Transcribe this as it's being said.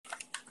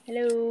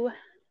Hello.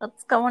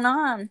 What's going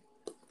on?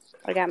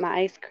 I got my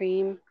ice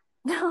cream.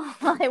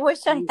 I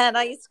wish I had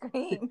ice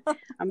cream.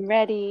 I'm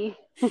ready.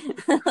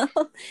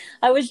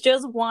 I was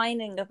just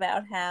whining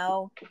about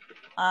how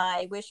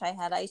I wish I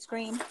had ice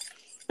cream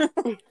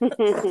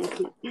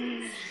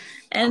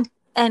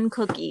and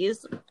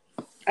cookies.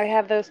 I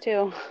have those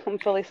too. I'm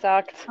fully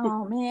stocked.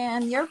 Oh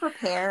man, you're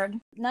prepared.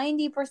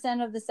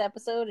 90% of this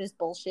episode is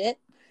bullshit.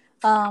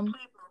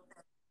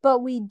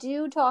 But we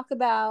do talk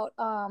about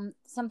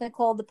something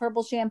called the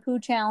Purple Shampoo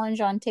Challenge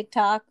on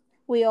TikTok.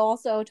 We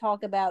also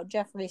talk about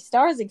Jeffree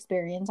Star's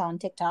experience on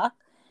TikTok.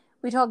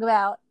 We talk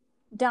about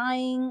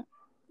dyeing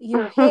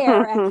your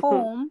hair at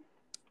home.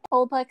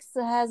 Olaplex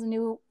has a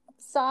new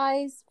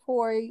size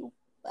for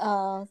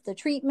the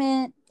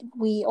treatment.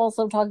 We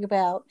also talk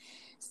about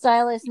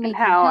stylists And making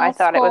how I house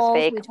thought it was calls.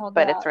 fake, We talk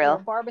but it's about your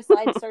real.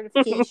 barbicide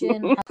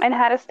certification. And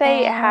how to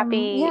stay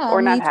happy, Yeah, or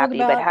and not we talk happy,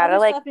 but about how to other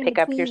like stuff in pick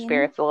up your between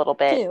spirits a little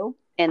bit too.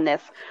 in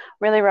this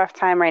really rough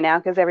time right now,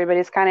 because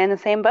everybody's kind of in the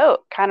same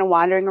boat, kind of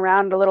wandering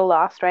around a little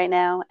lost right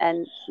now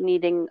and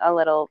needing a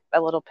little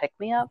pick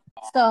me up.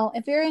 So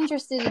if you're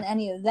interested in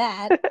any of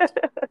that,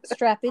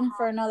 strap in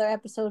for another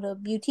episode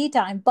of Beauty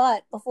Time.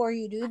 But before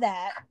you do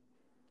that,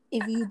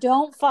 if you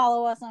don't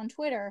follow us on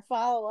Twitter,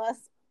 follow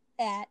us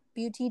at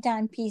Beauty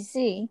Time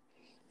PC.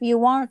 If you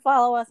want to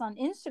follow us on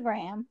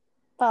Instagram,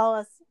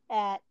 follow us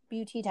at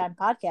Beauty Time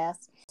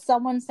Podcast.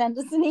 Someone sent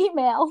us an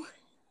email.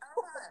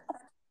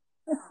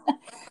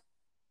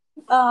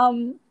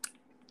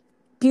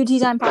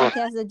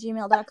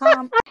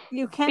 BeautyTimePodcast@gmail.com.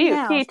 You can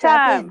now Beauty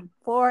strap time. in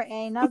for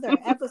another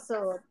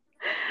episode.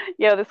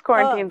 Yo, this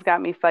quarantine's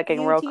got me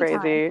fucking real Beauty Time.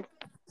 crazy.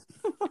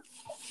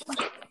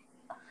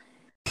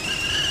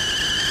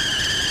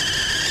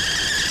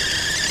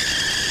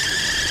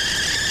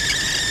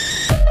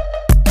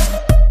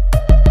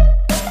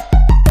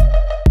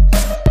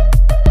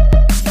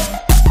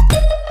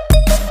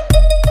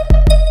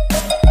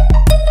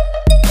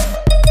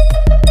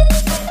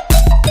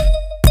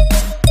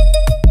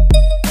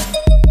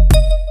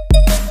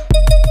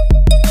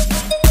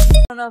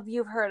 I don't know if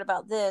you've heard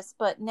about this,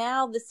 but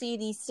now the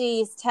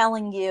CDC is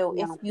telling you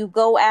if you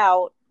go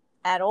out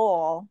at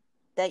all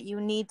that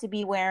you need to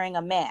be wearing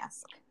a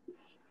mask.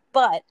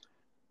 But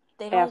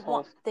they don't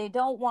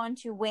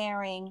want you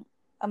wearing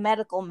a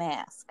medical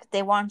mask.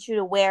 They want you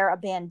to wear a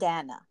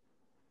bandana,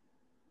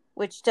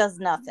 which does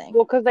nothing.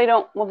 Well, because they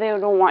don't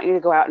want you to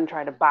go out and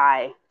try to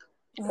buy,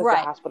 because Right.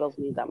 the hospitals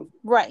need them.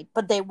 Right,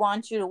 but they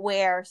want you to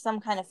wear some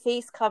kind of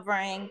face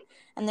covering.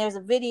 And there's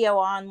a video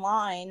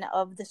online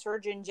of the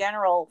Surgeon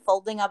General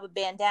folding up a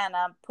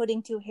bandana,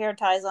 putting 2 hair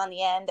ties on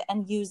the end,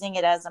 and using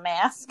it as a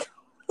mask.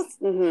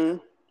 Mm-hmm.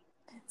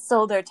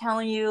 So they're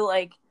telling you,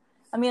 like,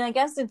 I mean, I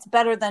guess it's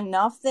better than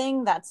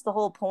nothing. That's the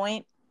whole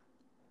point.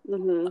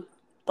 Mm-hmm.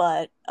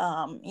 But,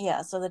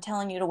 yeah, so they're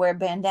telling you to wear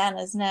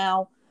bandanas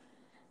now.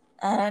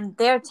 And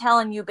they're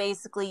telling you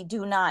basically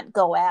do not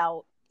go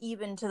out,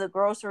 even to the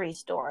grocery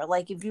store.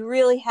 Like, if you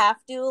really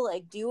have to,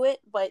 like, do it.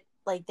 But,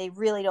 like, they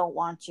really don't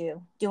want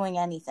you doing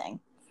anything.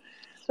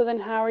 So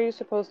then how are you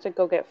supposed to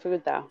go get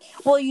food, though?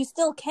 Well, you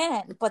still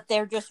can, but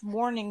they're just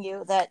warning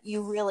you that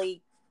you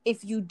really,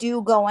 if you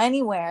do go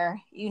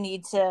anywhere, you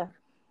need to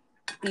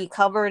be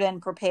covered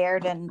and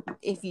prepared. And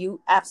if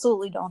you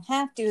absolutely don't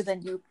have to,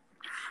 then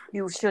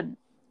you shouldn't.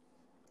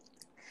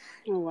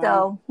 Oh, wow.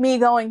 So me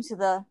going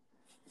to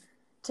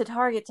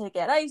Target to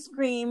get ice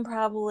cream,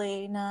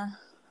 probably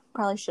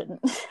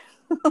shouldn't.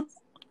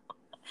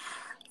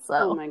 So,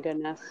 oh my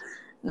goodness.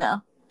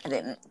 No, I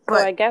didn't. So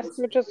I guess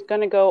we're just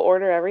gonna go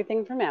order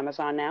everything from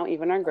Amazon now,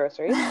 even our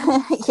groceries.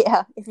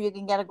 Yeah, if you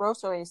can get a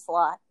grocery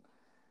slot.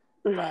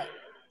 But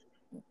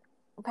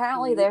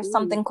apparently there's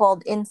something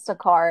called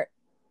Instacart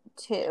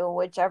too,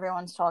 which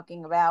everyone's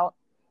talking about.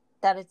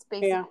 That it's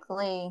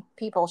basically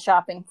people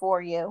shopping for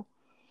you.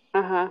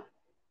 Uh-huh.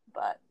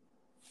 But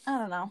I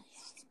don't know.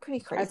 It's pretty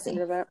crazy. I've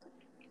heard of it.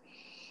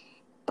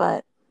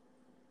 But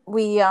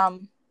we I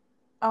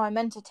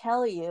meant to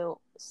tell you,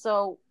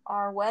 so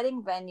our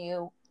wedding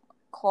venue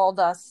called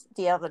us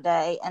the other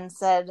day and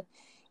said,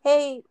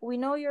 hey, we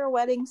know your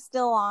wedding's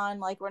still on,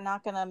 like, we're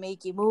not going to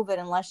make you move it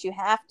unless you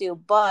have to,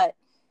 but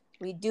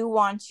we do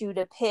want you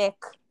to pick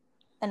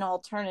an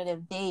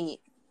alternative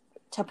date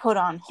to put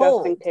on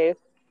hold. Just in case.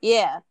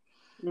 Yeah.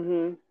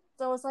 Mm-hmm.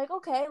 So it's like,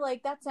 okay,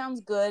 like, that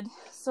sounds good.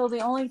 So the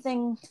only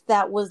thing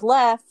that was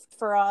left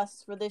for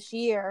us for this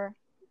year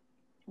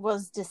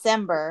was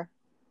December.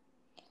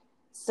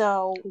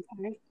 So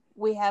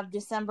we have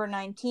December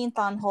 19th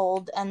on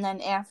hold, and then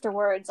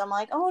afterwards I'm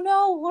like, oh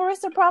no,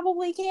 Larissa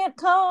probably can't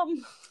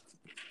come.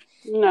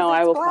 No,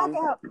 I will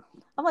blackout. Come.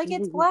 I'm like,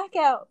 it's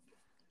blackout.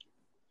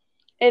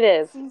 It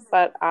is,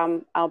 but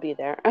I'll be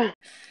there. But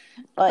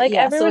like,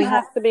 yeah, everyone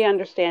has to be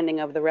understanding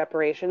of the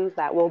reparations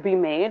that will be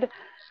made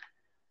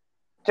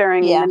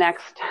during the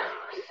next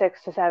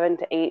 6 to 7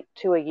 to 8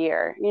 to a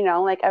year. You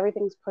know, like,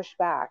 everything's pushed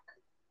back.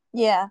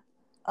 Yeah.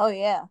 Oh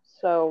yeah.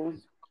 So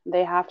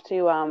they have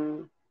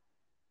to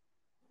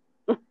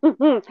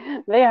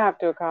They have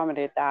to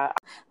accommodate that.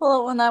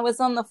 Well, when I was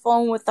on the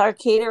phone with our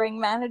catering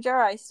manager,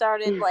 I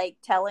started like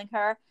telling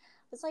her,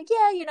 it's like,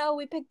 yeah,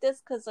 we picked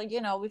this because, like,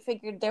 we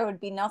figured there would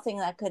be nothing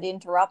that could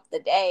interrupt the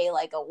day,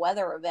 like a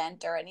weather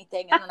event or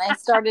anything. And then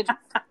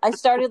I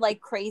started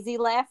like crazy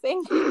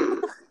laughing.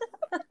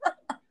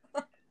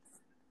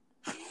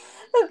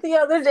 The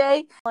other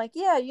day, like,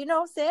 yeah,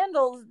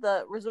 Sandals,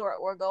 the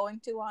resort we're going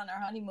to on our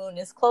honeymoon,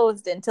 is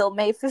closed until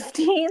May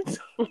 15th.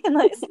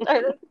 And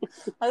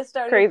I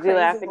started crazy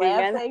laughing.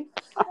 Again.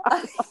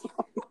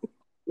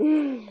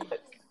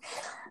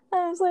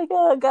 I was like,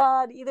 oh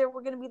God, either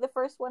we're going to be the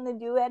first one to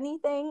do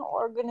anything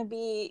or going to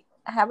be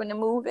having to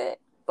move it.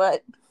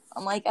 But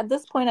I'm like, at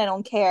this point, I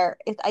don't care.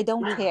 I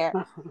don't care.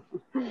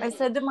 I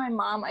said to my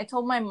mom, I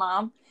told my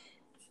mom,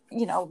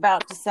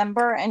 about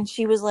December, and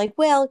she was like,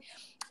 well,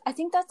 I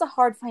think that's a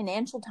hard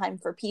financial time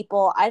for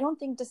people. I don't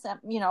think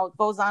December, it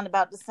goes on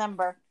about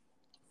December.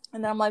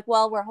 And then I'm like,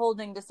 well, we're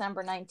holding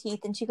December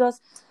 19th. And she goes,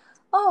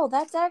 oh,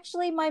 that's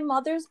actually my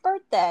mother's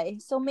birthday.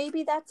 So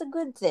maybe that's a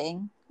good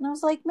thing. And I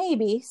was like,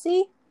 maybe.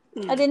 See?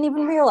 I didn't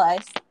even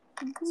realize.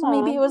 So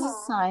maybe it was a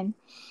sign.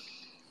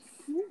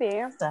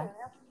 Maybe. So,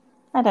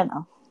 I don't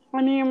know.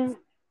 I mean,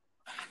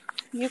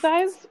 you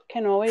guys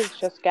can always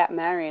just get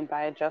married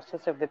by a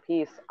justice of the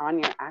peace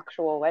on your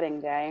actual wedding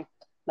day.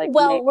 Like,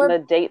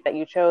 the date that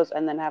you chose,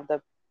 and then have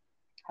the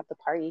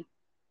party.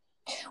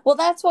 Well,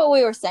 that's what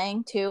we were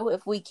saying too.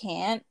 If we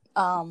can't,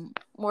 we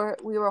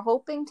were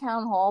hoping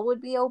town hall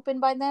would be open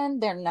by then.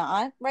 They're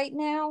not right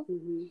now.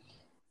 Mm-hmm.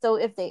 So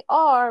if they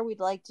are, we'd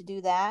like to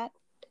do that.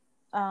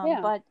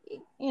 But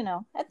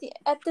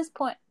at this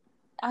point,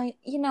 I'm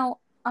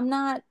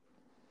not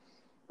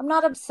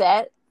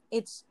upset.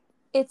 It's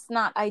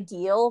not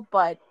ideal,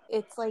 but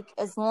it's like,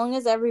 as long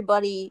as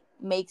everybody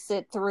makes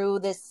it through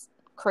this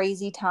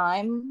crazy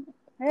time,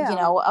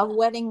 a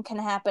wedding can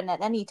happen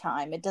at any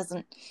time. It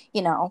doesn't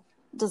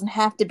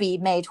have to be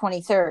May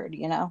 23rd,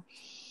 Yeah.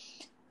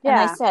 And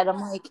I said, I'm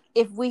like,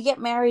 if we get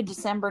married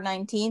December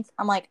 19th,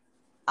 I'm like,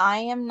 I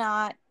am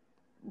not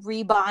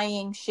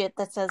rebuying shit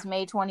that says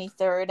May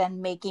 23rd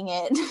and making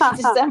it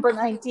December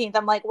 19th.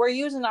 I'm like, we're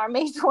using our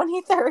May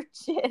 23rd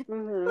shit.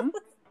 Mm-hmm.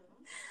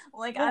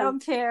 Like, I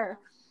don't care.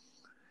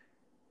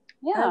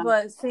 Yeah.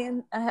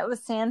 I have a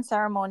sand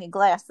ceremony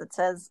glass that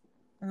says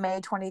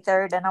May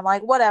 23rd, and I'm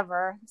like,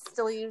 whatever,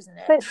 still using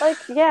it. But, like,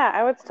 yeah,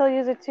 I would still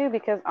use it too,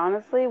 because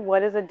honestly,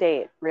 what is a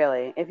date,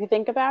 really? If you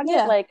think about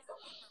it, like,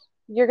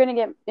 you're going to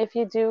get, if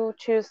you do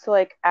choose to,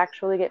 like,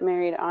 actually get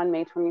married on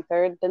May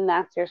 23rd, then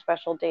that's your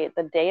special date.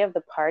 The day of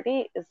the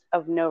party is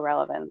of no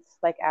relevance,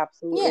 like,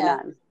 absolutely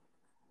none.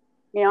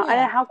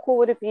 And how cool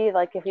would it be,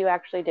 like, if you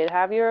actually did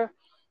have your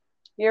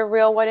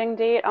real wedding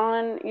date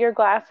on your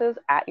glasses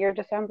at your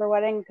December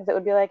wedding? Because it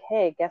would be like,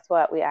 hey, guess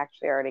what? We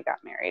actually already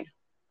got married.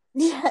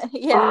 Yeah,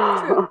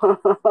 true.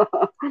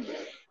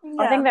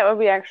 I think that would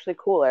be actually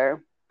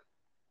cooler.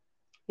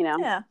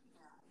 Yeah.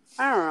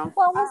 I don't know.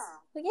 Well,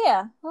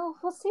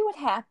 we'll see what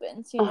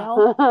happens. It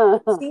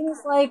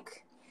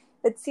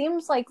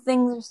seems like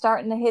things are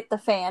starting to hit the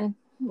fan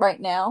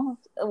right now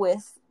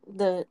with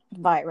the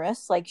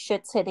virus. Like,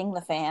 shit's hitting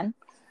the fan.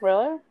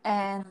 Really?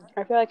 And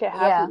I feel like it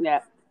hasn't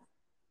yet.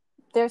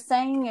 They're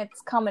saying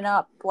it's coming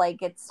up.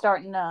 Like, it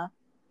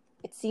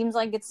seems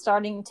like it's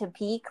starting to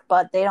peak,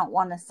 but they don't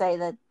want to say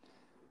that.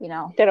 They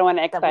don't want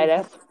to excite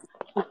us.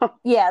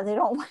 Yeah, they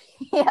don't.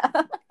 Yeah.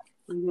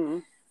 Mm-hmm.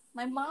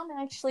 My mom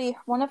actually,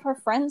 one of her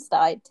friends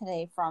died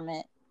today from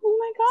it. Oh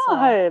my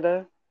God.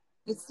 So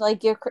it's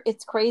like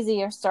it's crazy.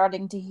 You're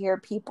starting to hear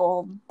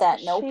people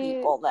that know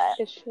people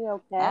that is she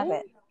okay? Have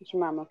it. Is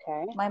your mom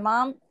okay? My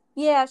mom,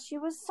 yeah, she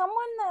was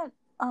someone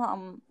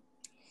that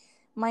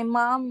my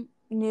mom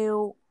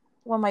knew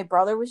when my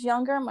brother was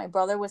younger. My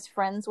brother was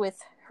friends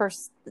with her,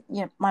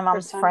 my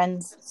mom's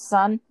friend's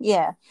son.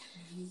 Yeah.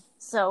 Mm-hmm.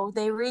 So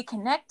they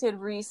reconnected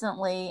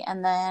recently,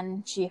 and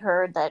then she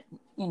heard that,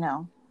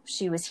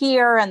 she was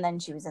here, and then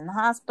she was in the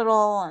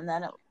hospital, and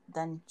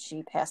then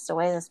she passed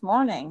away this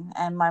morning.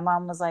 And my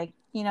mom was like,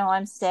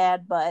 I'm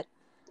sad, but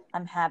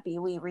I'm happy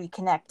we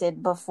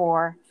reconnected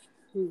before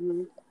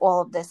all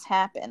of this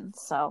happened.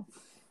 So,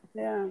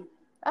 yeah,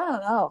 I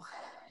don't know.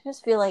 I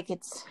just feel like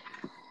it's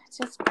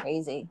just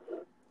crazy.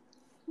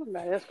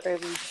 That is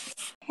crazy.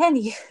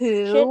 Anywho,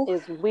 shit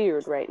is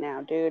weird right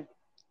now, dude.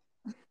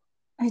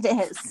 It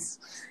is.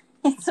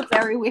 It's a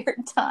very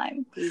weird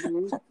time.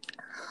 Mm-hmm.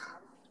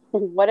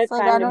 What a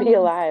time to be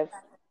alive.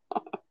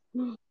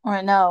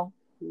 I know.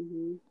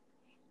 Mm-hmm.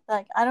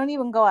 Like, I don't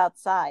even go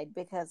outside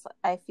because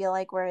I feel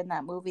like we're in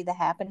that movie, The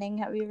Happening.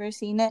 Have you ever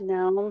seen it?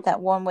 No. That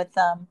one with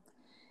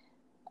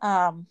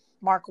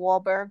Mark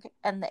Wahlberg,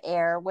 and the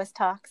air was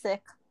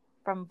toxic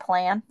from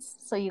plants.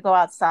 So you go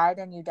outside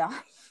and you die.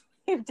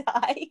 You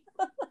die.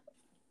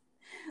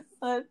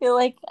 I feel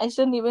like I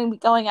shouldn't even be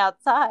going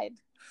outside.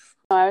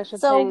 No, I was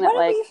just saying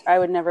that, I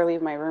would never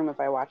leave my room if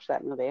I watched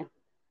that movie.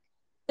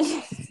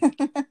 I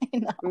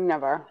know.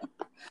 Never.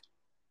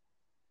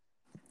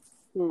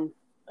 I don't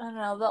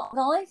know.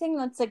 The only thing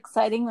that's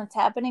exciting that's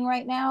happening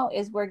right now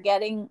is we're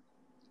getting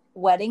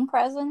wedding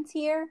presents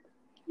here.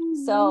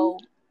 So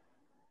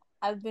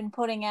I've been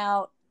putting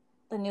out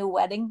the new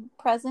wedding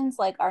presents,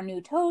 like our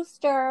new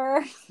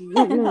toaster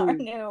and our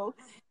new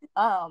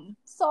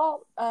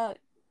salt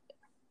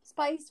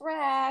spice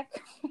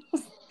rack.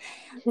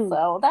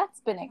 So that's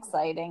been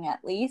exciting,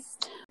 at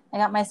least. I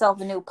got myself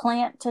a new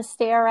plant to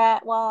stare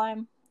at while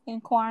I'm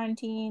in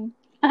quarantine.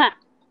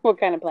 What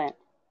kind of plant?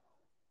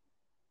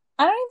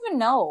 I don't even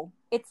know.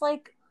 It's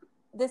like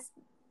this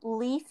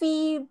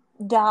leafy,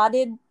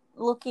 dotted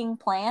looking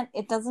plant.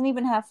 It doesn't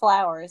even have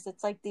flowers.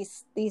 It's like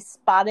these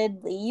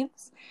spotted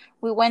leaves.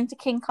 We went to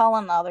King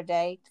Cullen the other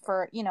day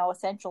for,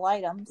 essential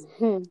items.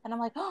 And I'm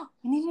like, oh,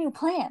 I need a new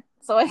plant.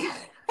 So I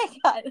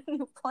got a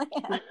new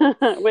plant.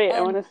 Wait,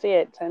 I want to see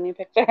it. Send me a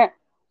picture.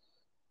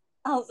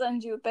 I'll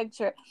send you a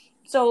picture.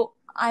 So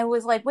I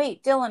was like,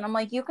 wait, Dylan, I'm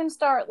like, you can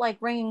start like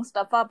ringing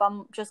stuff up.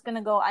 I'm just going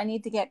to go. I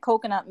need to get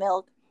coconut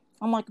milk.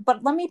 I'm like,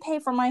 but let me pay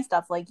for my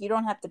stuff. Like, you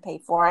don't have to pay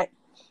for it.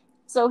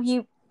 So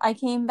I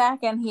came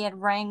back and he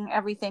had rang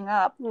everything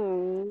up.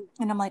 And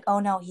I'm like, oh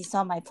no, he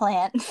saw my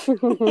plant.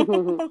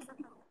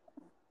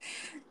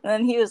 And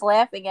then he was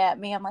laughing at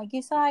me. I'm like,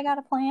 you saw I got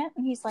a plant?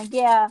 And he's like,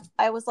 yeah.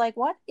 I was like,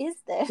 what is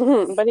this?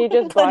 But he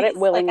just bought it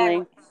willingly.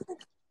 Like,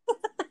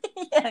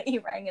 yeah, he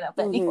rang it up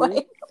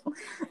anyway.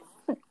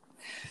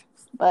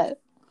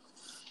 But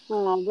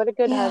oh, what a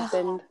good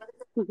husband.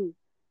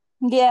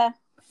 Yeah,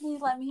 he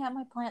let me have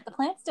my plant. The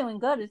plant's doing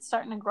good. It's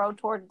starting to grow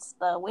towards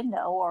the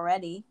window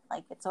already.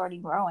 Like, it's already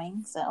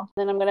growing. So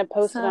then I'm gonna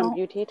post it on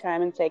Beauty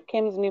Time and say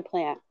Kim's new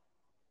plant.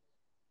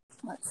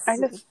 I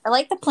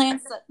like the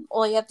plants that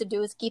all you have to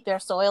do is keep their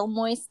soil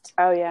moist.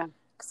 Oh yeah,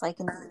 because I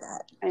can do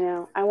that. I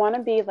know. I want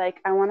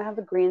to have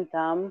a green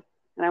thumb,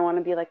 and I want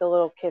to be like a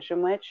little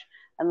kitchen witch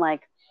and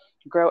like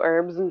grow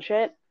herbs and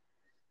shit.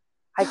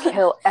 I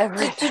kill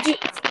everything.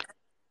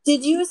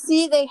 Did you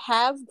see they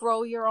have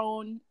grow your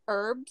own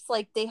herbs?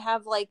 Like, they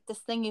have like this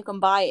thing you can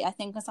buy. I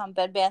think it's on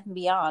Bed Bath &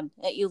 Beyond,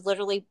 that you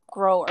literally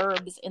grow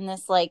herbs in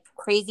this like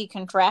crazy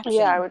contraption.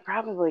 Yeah, I would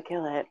probably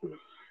kill it.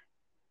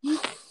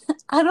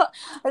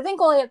 I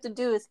think all you have to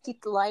do is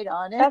keep the light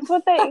on it. That's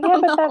what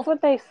that's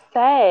what they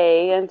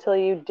say until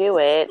you do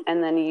it,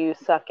 and then you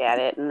suck at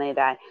it and they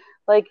die.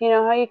 Like, you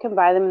know how you can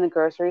buy them in the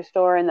grocery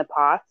store in the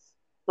pots,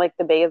 like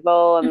the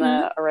basil and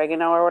the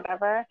oregano or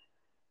whatever.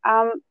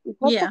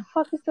 What the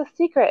fuck is the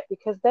secret?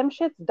 Because them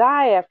shits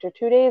die after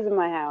 2 days in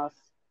my house.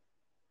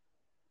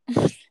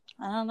 I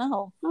don't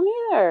know. I don't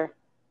either.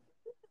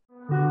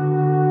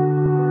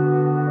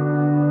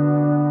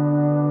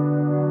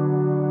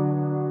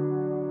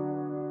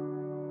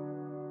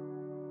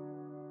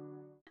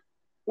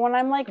 When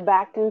I'm like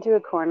backed into a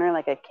corner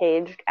like a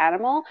caged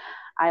animal,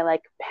 I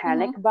like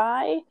panic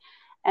buy,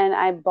 and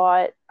I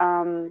bought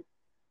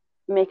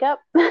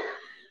makeup.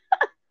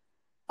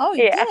 Oh,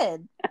 you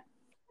did?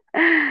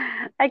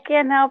 I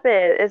can't help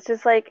it. It's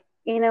just like,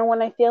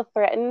 when I feel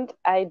threatened,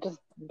 I just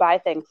buy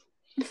things.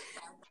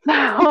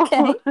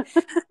 Okay.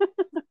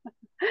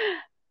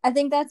 I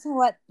think that's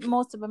what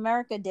most of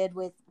America did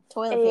with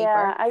toilet paper.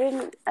 Yeah, I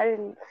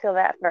didn't feel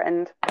that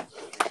threatened.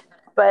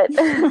 But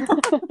I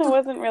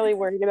wasn't really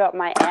worried about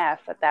my ass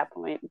at that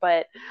point.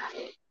 But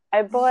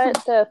I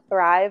bought the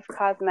Thrive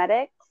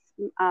Cosmetics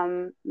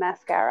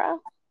mascara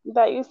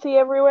that you see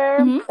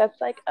everywhere. That's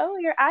like, oh,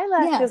 your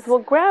eyelashes will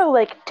grow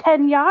like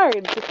 10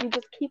 yards if you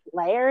just keep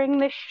layering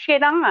this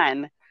shit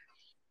on.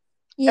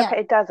 Yeah.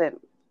 Okay, it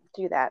doesn't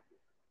do that.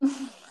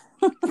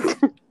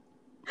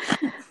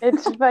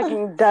 It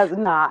fucking does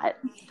not.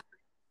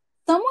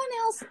 Someone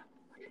else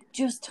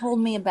just told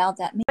me about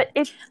that. But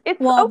it's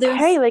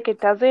okay. Like, it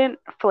doesn't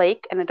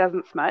flake and it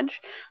doesn't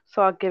smudge,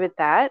 so I'll give it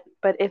that.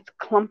 But it's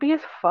clumpy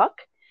as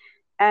fuck,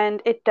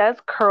 and it does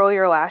curl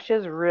your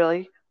lashes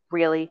really,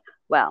 really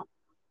well.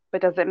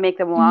 But does it make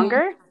them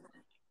longer?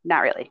 Not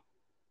really.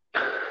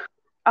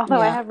 Although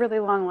I have really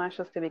long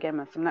lashes to begin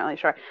with, so I'm not really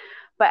sure.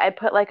 But I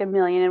put like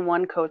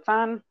 1,000,001 coats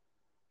on,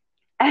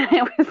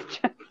 and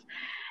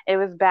it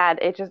was bad.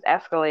 It just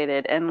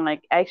escalated, and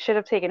like I should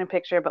have taken a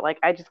picture, but like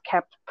I just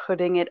kept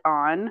putting it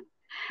on,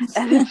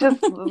 and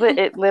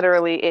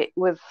it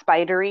was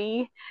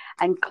spidery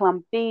and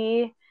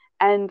clumpy,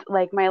 and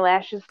like my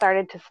lashes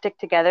started to stick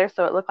together,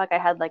 so it looked like I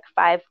had like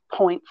 5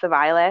 points of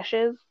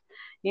eyelashes.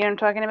 You know what I'm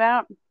talking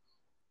about?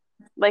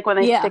 Like when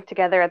they stick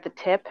together at the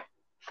tip,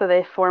 so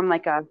they form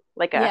like a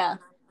I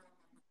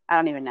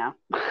don't even know.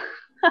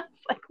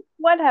 Like,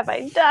 what have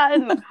I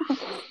done?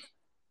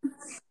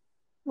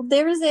 Well,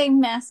 there is a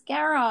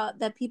mascara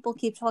that people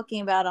keep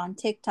talking about on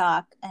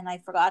TikTok, and I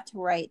forgot to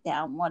write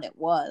down what it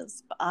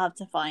was. But I'll have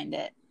to find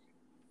it.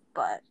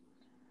 But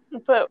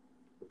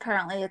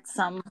apparently it's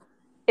some.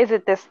 Is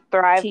it this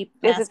Thrive? Is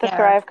it the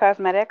Thrive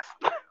Cosmetics?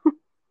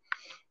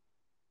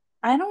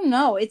 I don't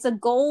know. It's a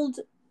gold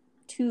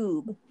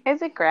tube.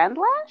 Is it Grand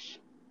Lash?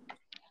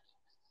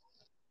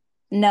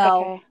 No.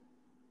 Okay.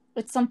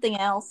 It's something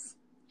else.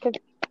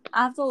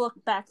 I have to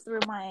look back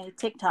through my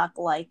TikTok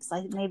likes.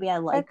 Maybe I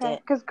liked it.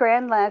 Because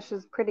Grand Lash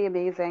is pretty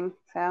amazing.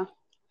 So.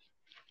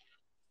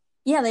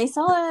 Yeah, they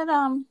sell it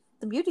at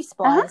the beauty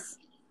supplies.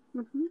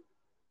 I'm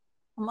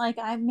like,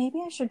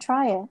 maybe I should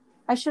try it.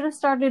 I should have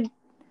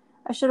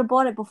I should have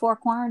bought it before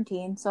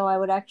quarantine, so I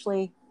would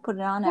actually put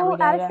it on every day.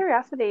 Well, out of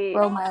curiosity,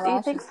 do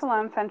you think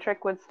Salon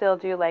Centric would still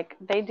do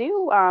they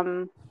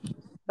do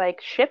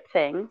ship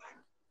things?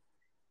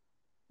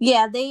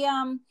 Yeah, they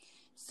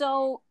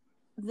so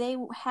they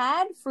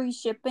had free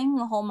shipping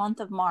the whole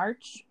month of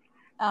March,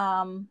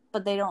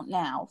 but they don't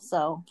now,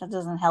 so that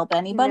doesn't help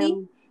anybody.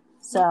 No.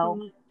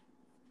 So,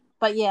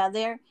 but yeah,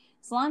 they're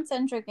Salon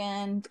Centric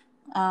and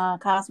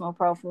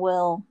Cosmoprof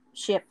will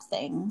ship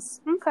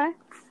things. Okay,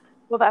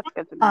 well that's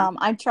good to know.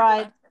 I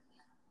tried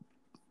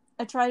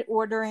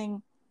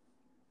ordering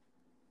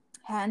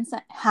hand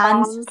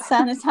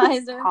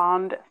sanitizer.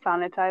 Hand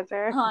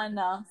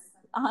sanitizer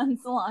on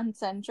Salon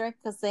Centric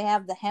because they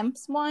have the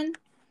hemps one.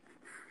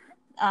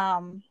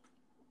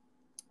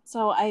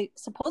 So I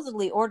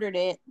supposedly ordered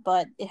it,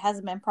 but it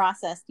hasn't been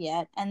processed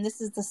yet. And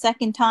this is the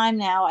second time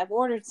now I've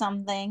ordered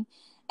something,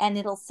 and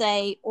it'll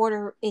say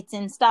it's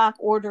in stock,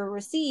 order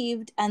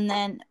received, and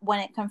then when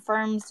it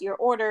confirms your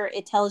order,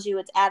 it tells you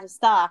it's out of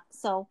stock.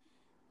 So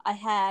I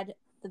had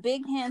the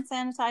big hand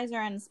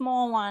sanitizer and the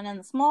small one, and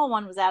the small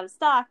one was out of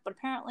stock, but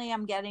apparently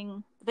I'm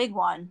getting the big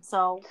one.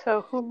 So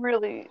who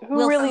really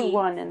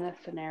won in this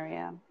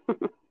scenario?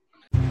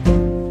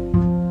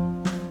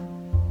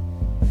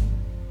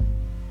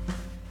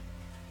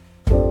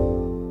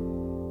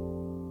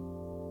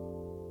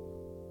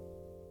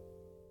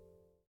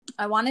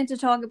 I wanted to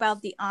talk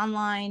about the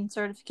online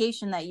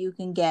certification that you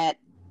can get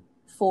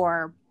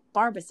for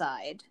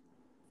Barbicide,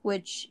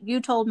 which you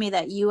told me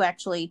that you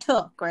actually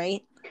took,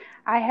 right?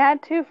 I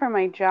had to for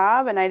my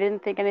job, and I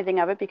didn't think anything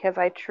of it because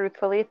I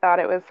truthfully thought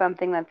it was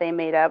something that they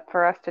made up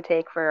for us to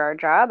take for our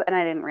job, and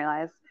I didn't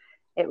realize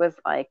it was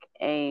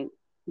a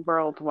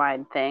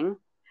worldwide thing.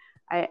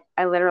 I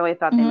literally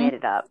thought they made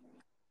it up.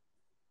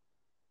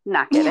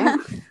 Not kidding. Yeah.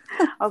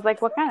 I was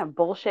like, what kind of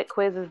bullshit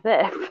quiz is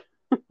this?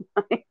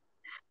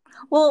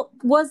 Well,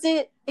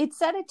 it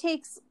said it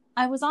takes,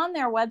 I was on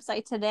their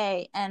website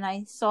today and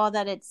I saw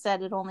that it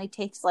said it only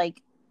takes a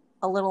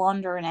little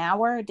under an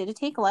hour. Did it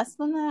take less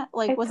than that?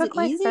 Was it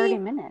easy? 30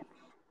 minutes.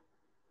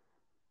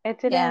 It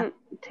didn't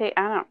take,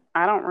 I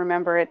don't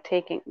remember it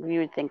taking,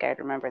 you would think I'd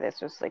remember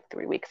this was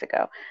 3 weeks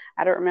ago.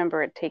 I don't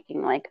remember it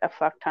taking a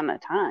fuck ton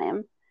of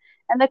time.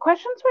 And the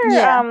questions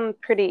were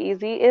pretty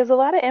easy. It was a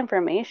lot of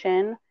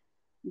information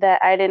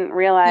that I didn't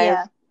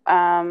realize,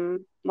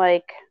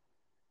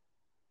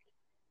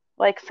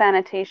 like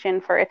sanitation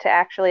for it to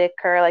actually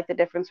occur, the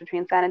difference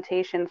between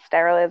sanitation,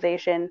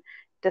 sterilization,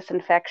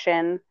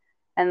 disinfection,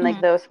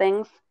 and those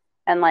things,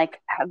 and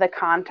the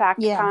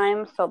contact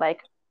time. So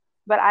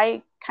but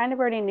I kind of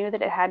already knew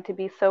that it had to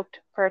be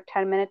soaked for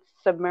 10 minutes,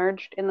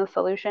 submerged in the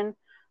solution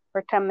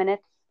for 10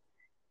 minutes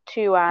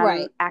to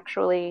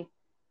actually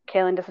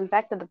kill and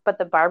disinfect. But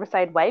the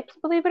Barbicide wipes,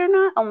 believe it or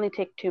not, only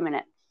take 2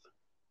 minutes.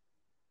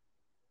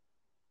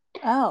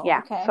 Oh,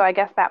 yeah. Okay. So I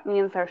guess that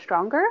means they're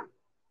stronger.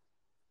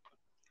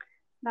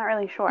 Not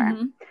really sure.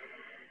 Mm-hmm.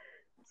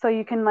 So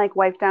you can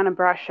wipe down a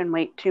brush and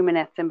wait 2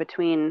 minutes in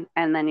between,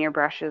 and then your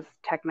brush is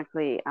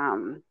technically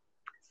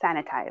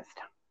sanitized.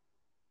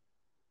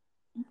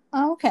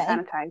 Okay.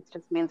 Sanitized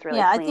just means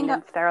really clean,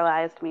 and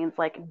sterilized means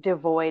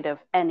devoid of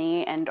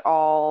any and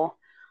all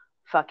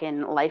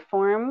fucking life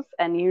forms.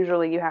 And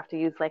usually you have to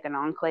use an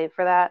enclave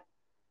for that,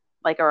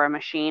 or a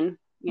machine,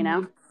 you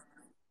know?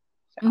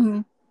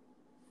 So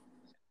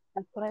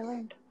that's what I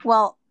learned.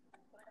 Well,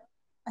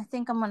 I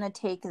think I'm going to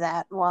take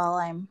that while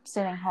I'm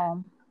sitting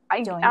home.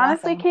 I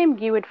honestly, Kim,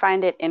 you would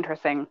find it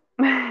interesting.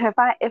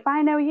 if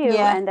I know you,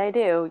 and I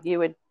do, you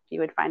would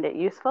find it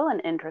useful and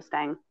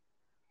interesting.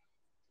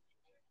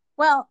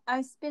 Well,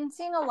 I've been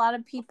seeing a lot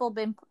of people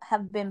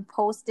have been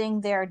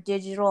posting their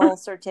digital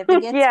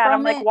certificates. Yeah,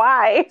 from and I'm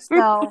why?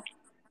 So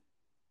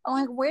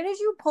I'm where did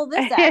you pull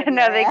this out?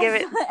 No, they give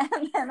it.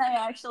 And then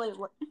I actually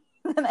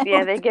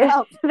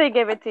they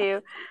give it to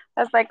you.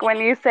 That's when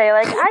you say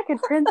I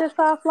could print this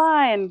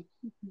offline.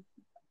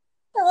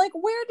 They're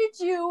where did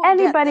you?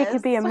 Anybody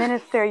could be a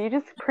minister. You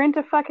just print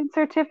a fucking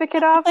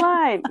certificate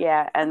offline.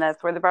 Yeah, and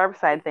that's where the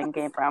Barbicide thing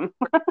came from.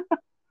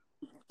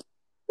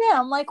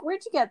 Yeah, I'm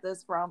where'd you get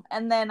this from?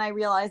 And then I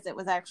realized it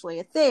was actually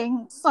a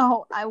thing.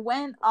 So I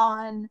went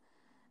on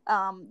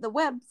the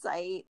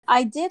website.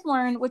 I did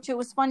learn, which it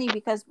was funny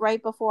because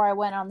right before I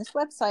went on this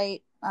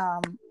website,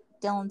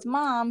 Dylan's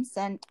mom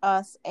sent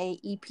us a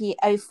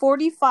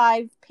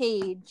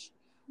 45-page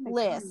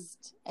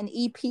list, an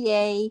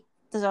EPA.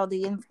 So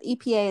the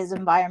EPA is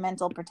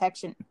Environmental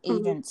Protection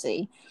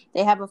Agency.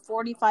 They have a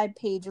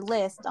 45-page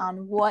list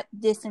on what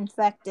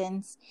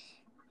disinfectants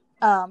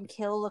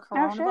kill the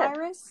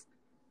coronavirus.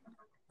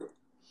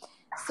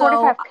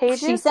 45 pages?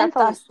 She sent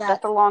us that.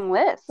 That's a long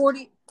list.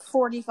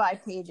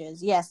 45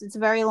 pages. Yes, it's a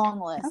very long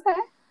list.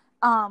 Okay.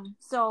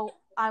 So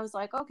I was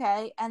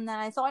okay. And then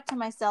I thought to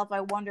myself,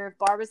 I wonder if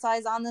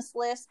Barbicide's on this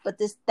list, but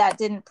that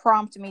didn't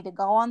prompt me to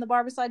go on the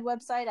Barbicide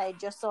website. I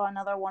just saw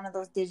another one of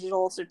those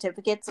digital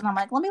certificates, and I'm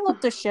let me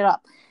look this shit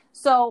up.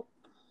 So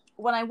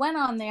when I went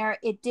on there,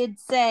 it did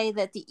say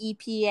that the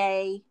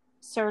EPA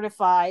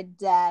certified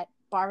that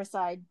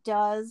Barbicide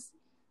does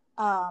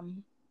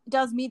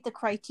does meet the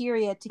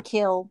criteria to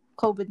kill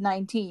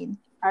COVID-19.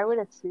 I would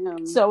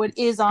assume. So it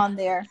is on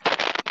there.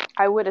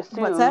 I would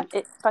assume. What's that?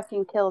 It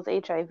fucking kills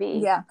HIV.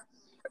 Yeah.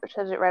 It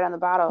says it right on the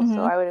bottle. Mm-hmm.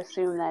 So I would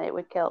assume that it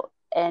would kill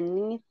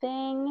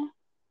anything,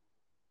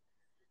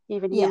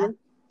 even human.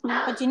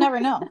 But you never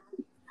know.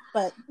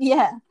 But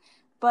yeah.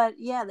 But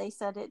yeah, they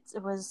said it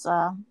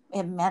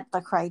met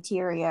the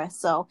criteria.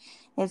 So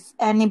if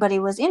anybody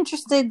was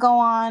interested, go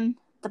on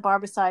the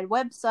Barbicide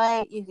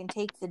website. You can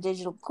take the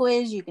digital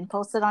quiz. You can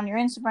post it on your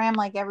Instagram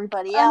like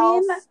everybody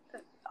else. I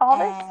mean, all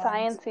this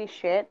sciencey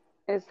shit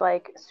is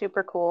like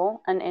super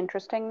cool and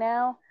interesting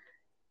now.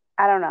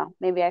 I don't know.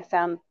 Maybe I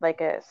sound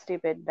like a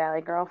stupid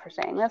valley girl for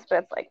saying this,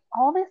 but it's like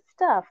all this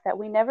stuff that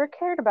we never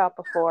cared about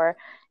before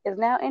is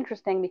now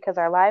interesting because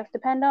our lives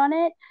depend on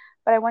it.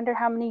 But I wonder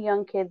how many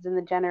young kids in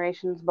the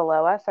generations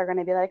below us are going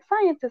to be like,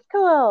 science is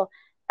cool.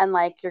 And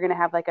like, you're going to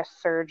have like a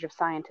surge of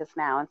scientists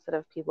now instead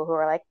of people who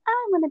are like,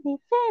 I'm going to be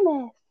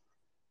famous,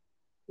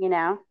 you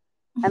know,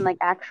 and like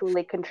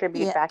actually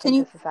contribute back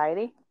into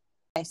society.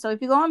 Okay, so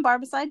if you go on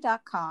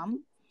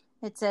Barbicide.com,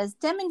 it says,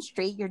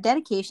 demonstrate your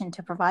dedication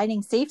to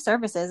providing safe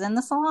services in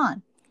the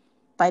salon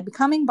by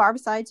becoming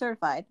Barbicide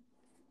certified.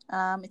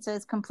 It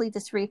says, complete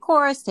this free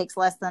course, takes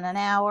less than an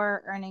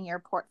hour, earning your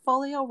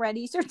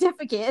portfolio-ready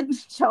certificate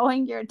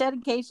showing your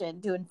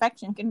dedication to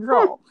infection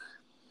control.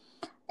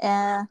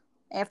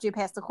 After you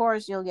pass the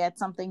course, you'll get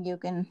something you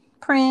can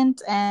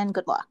print, and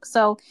good luck.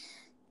 So,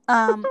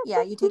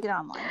 yeah, you take it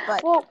online.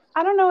 But well,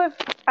 I don't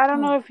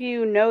know if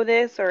you know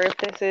this or if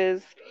this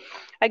is,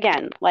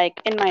 again,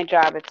 like in my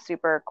job, it's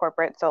super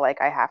corporate, so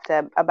like I have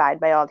to abide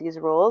by all these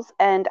rules.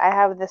 And I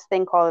have this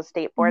thing called a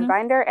state board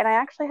binder, and I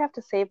actually have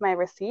to save my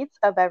receipts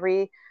of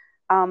every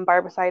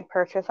Barbicide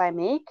purchase I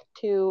make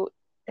to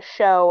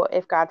show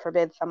if, God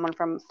forbid, someone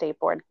from state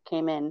board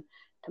came in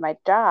to my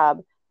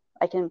job,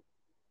 I can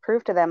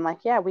prove to them like,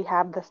 yeah, we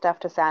have the stuff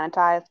to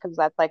sanitize, because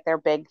that's like their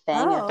big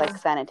thing is like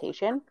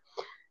sanitation.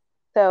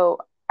 So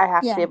I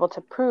have to be able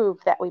to prove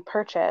that we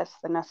purchase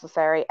the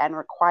necessary and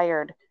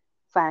required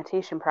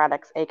sanitation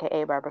products,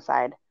 aka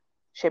Barbicide,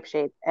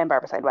 ShipShape, and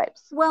Barbicide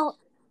wipes. Well,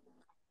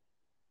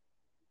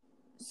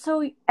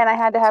 so and I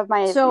had to have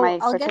my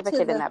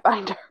certificate in that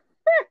binder.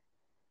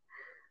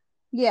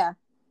 Yeah.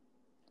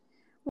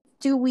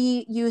 Do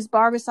we use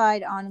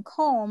Barbicide on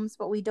combs,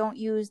 but we don't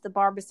use the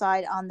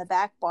Barbicide on the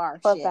back bar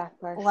shit? Back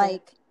bar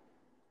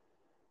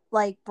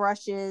like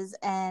brushes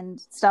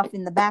and stuff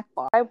in the back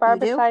bar. I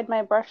Barbicide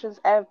my brushes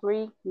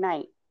every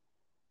night.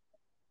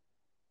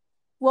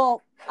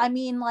 Well, I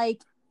mean,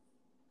 like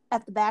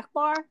at the back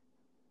bar,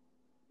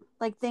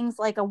 like things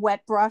like a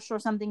wet brush or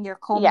something you're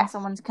combing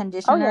someone's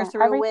conditioner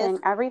through with.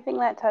 Everything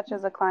that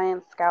touches a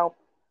client's scalp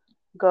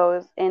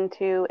goes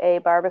into a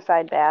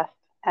Barbicide bath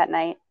at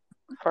night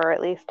for at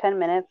least 10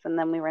 minutes, and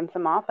then we rinse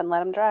them off and let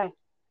them dry.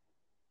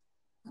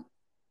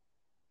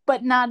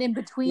 But not in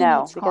between.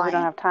 No, because we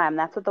don't have time.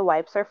 That's what the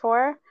wipes are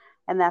for,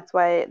 and that's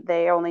why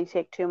they only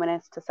take 2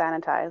 minutes to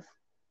sanitize.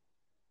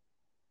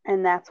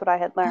 And that's what I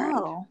had learned.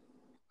 Oh.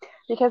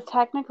 Because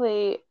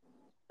technically,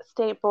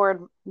 state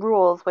board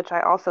rules, which I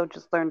also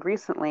just learned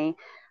recently,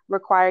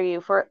 require you,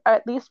 for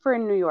at least for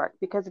New York,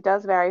 because it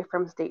does vary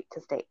from state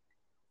to state.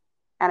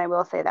 And I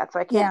will say that. So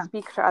I can't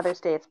speak for other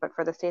states, but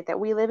for the state that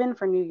we live in,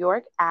 for New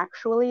York,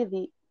 actually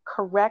the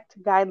correct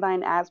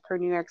guideline as per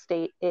New York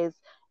State is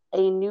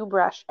a new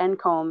brush and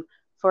comb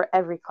for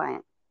every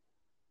client.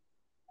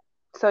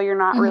 So you're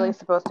not really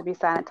supposed to be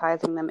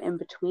sanitizing them in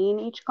between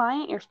each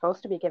client. You're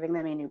supposed to be giving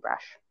them a new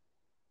brush.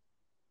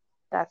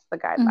 That's the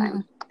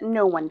guideline.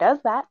 No one does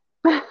that.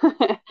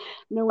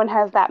 No one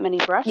has that many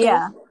brushes.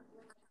 Yeah.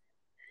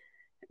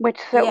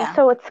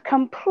 So it's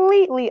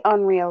completely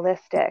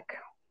unrealistic.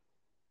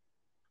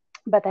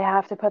 But they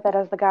have to put that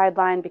as the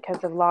guideline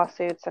because of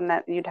lawsuits, and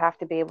that you'd have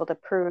to be able to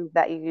prove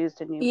that you used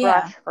a new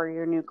brush for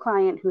your new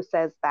client who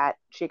says that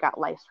she got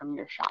lice from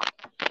your shop.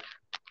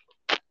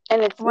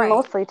 And it's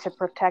mostly to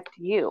protect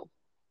you,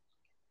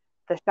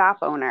 the shop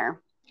owner,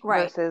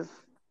 versus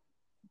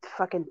the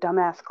fucking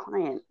dumbass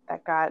client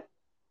that got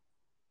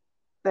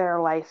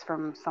their lice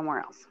from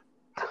somewhere else,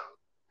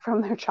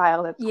 from their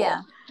child at school.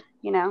 Yeah.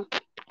 You know?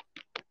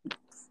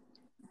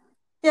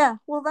 Yeah,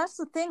 well, that's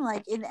the thing.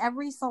 Like in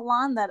every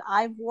salon that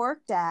I've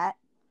worked at,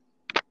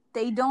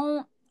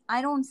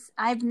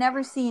 I've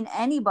never seen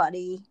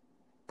anybody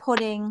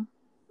putting,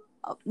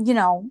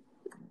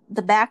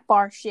 the back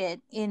bar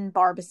shit in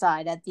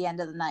Barbicide at the end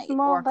of the night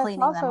or cleaning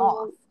them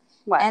off.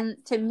 And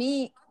to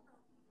me,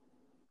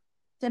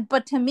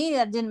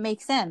 that didn't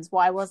make sense.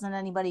 Why wasn't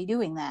anybody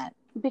doing that?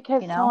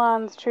 Because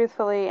salons,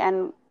 truthfully,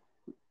 and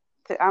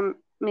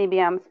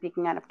maybe I'm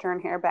speaking out of turn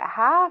here,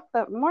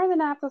 but more than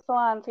half the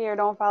salons here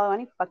don't follow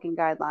any fucking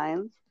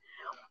guidelines.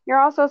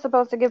 You're also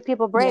supposed to give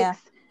people breaks. Yeah.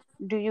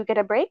 Do you get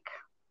a break?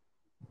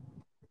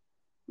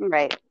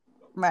 Right.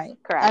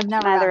 Correct. I've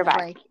never gotten a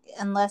break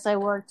unless I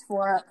have worked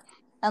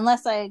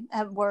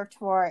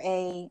for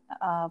a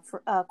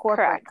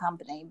corporate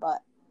company.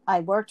 But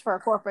I worked for a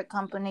corporate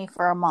company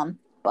for a month.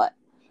 But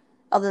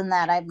Other than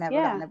that, I've never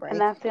gotten a break. And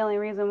that's the only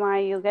reason why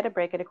you get a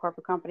break at a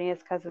corporate company is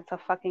because it's a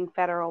fucking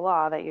federal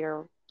law that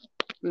you're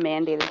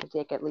mandated to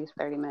take at least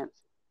 30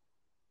 minutes.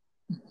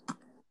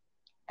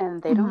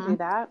 And they don't do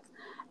that.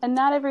 And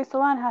not every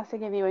salon has to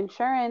give you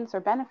insurance or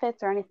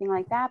benefits or anything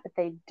like that, but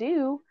they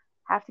do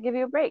have to give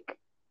you a break.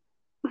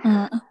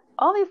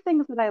 All these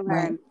things that I learned.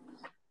 Right.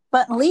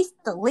 But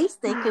the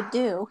least they could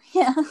do.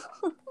 Yeah.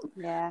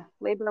 Yeah.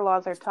 Labor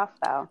laws are tough,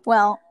 though.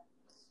 Well.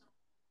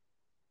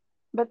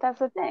 But that's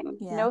the thing.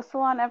 Yeah. No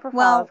salon ever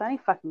follows any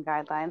fucking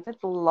guidelines.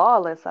 It's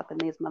lawless up in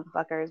these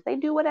motherfuckers. They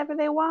do whatever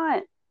they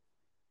want.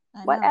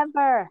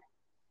 Whatever.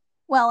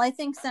 Well, I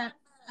think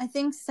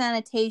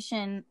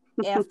sanitation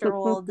after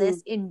all of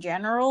this in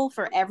general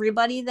for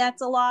everybody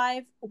that's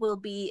alive will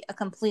be a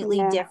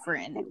completely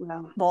different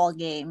ball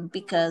game,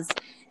 because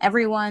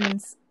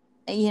everyone's,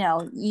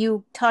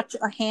 you touch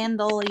a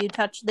handle, you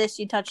touch this,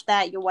 you touch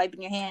that, you're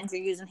wiping your hands,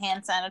 you're using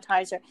hand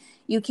sanitizer.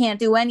 You can't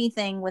do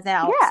anything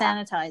without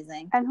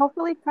sanitizing. And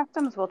hopefully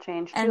customs will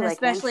change too, and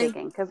like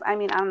handshaking. Because I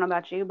don't know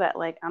about you, but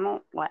like I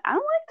don't like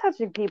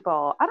touching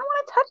people. I don't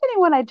want to touch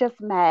anyone I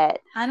just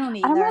met. I don't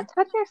either. I don't want to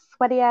touch your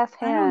sweaty ass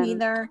hands. I don't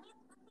either.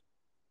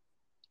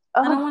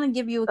 I don't want to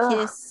give you a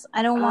kiss.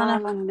 I don't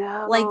want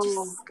to like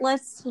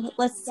just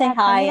let's say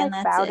hi and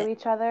that's bow it. To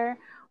each other,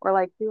 or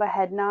like do a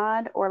head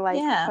nod, or like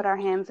put our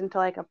hands into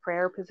like a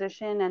prayer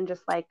position and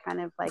just like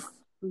kind of like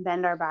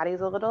bend our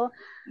bodies a little.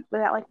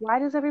 Without like, why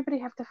does everybody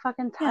have to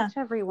fucking touch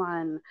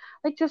everyone?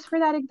 Like just for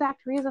that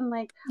exact reason.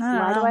 Like,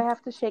 why do I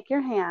have to shake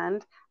your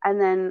hand and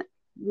then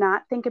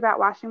not think about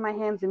washing my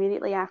hands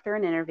immediately after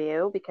an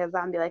interview, because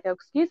I'll be like, oh,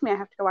 excuse me, I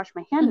have to go wash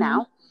my hand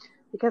now.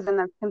 Because then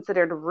that's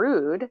considered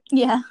rude.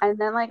 Yeah. And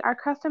then like our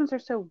customs are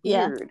so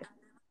weird.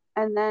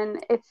 And then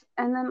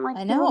like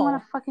I don't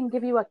want to fucking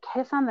give you a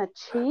kiss on the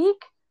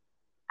cheek.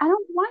 I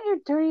don't want your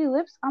dirty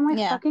lips on my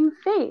fucking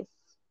face.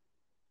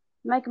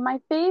 Like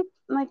my face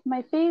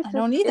I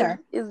don't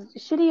either. Is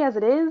shitty as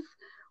it is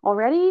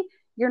already.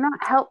 You're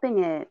not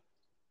helping it.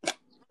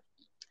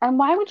 And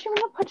why would you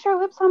want to put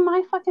your lips on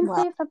my fucking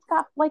face that's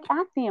got like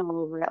acne all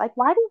over it? Like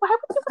why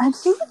would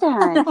you do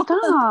that?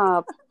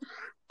 Stop.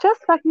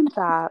 Just fucking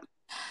stop.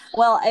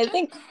 Well, I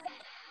think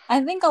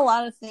a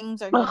lot of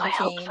things are going to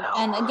change. So.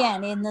 And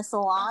again, in the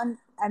salon,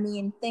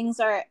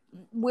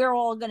 we're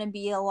all going to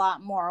be a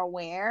lot more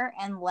aware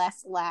and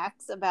less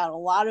lax about a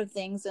lot of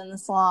things in the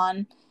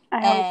salon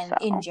and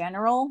in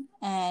general.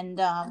 And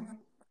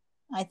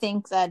I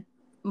think that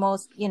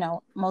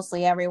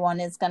mostly everyone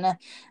is going to,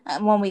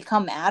 when we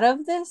come out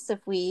of this,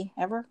 if we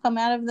ever come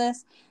out of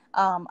this,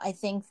 I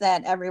think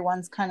that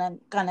everyone's going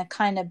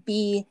to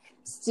be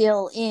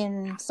still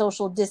in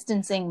social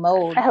distancing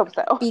mode. I hope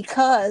so.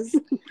 Because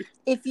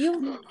if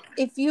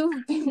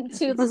you've been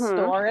to the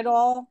store at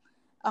all,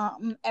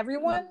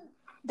 everyone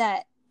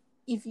that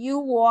if you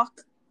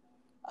walk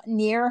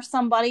near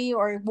somebody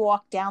or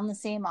walk down the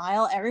same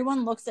aisle,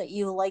 everyone looks at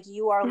you like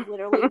you are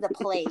literally the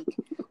plague.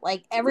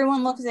 Like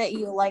everyone looks at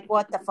you like,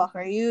 what the fuck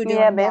are you doing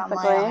down my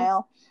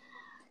aisle?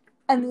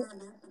 And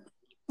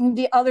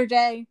the other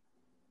day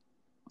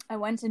I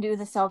went to do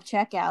the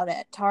self-checkout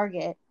at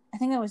Target. I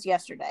think it was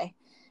yesterday.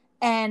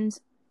 And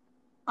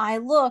I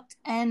looked,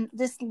 and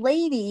this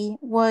lady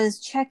was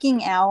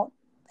checking out,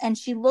 and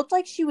she looked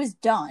like she was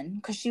done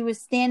because she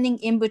was standing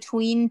in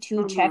between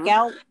two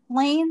checkout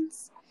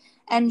lanes,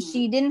 and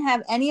she didn't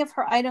have any of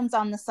her items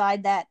on the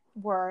side that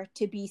were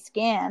to be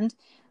scanned,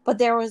 but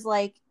there was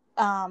like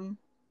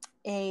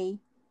a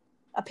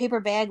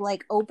paper bag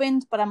like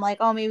opened, but I'm like,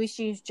 oh, maybe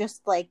she's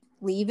just like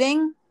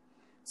leaving.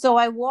 So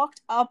I walked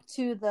up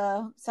to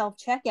the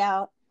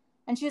self-checkout,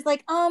 and she was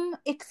like,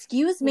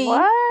 excuse me.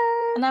 What?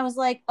 And I was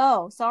like,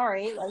 oh,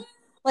 sorry.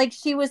 Like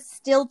she was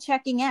still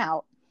checking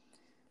out.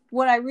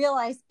 What I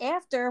realized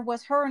after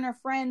was her and her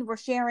friend were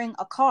sharing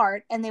a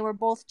cart, and they were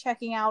both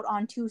checking out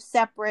on two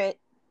separate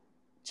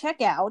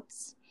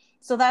checkouts.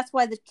 So that's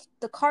why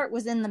the cart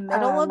was in the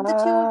middle of the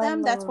two of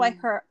them. That's why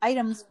her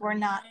items were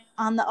not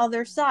on the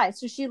other side.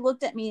 So she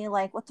looked at me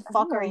like, what the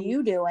fuck are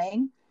you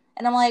doing?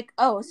 And I'm like,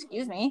 oh,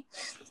 excuse me.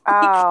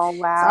 Oh,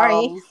 wow.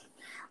 Sorry.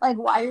 Like,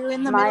 why are you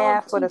in the middle of My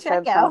ass would have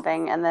said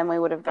something, and then we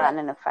would have gotten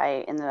in a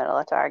fight in the middle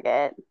of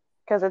Target.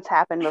 Because it's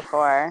happened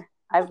before.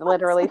 I've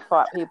literally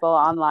fought people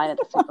online at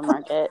the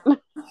supermarket.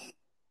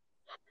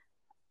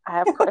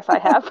 Of course I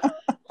have.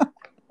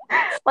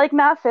 Like,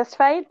 not fist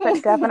fight,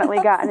 but definitely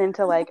gotten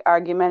into, like,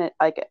 argument,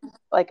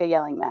 like a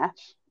yelling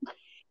match.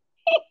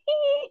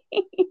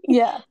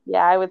 Yeah.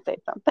 Yeah, I would say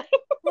something.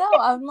 No,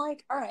 I'm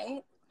like, all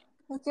right.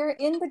 Like, you're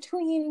in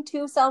between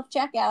two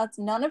self-checkouts.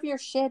 None of your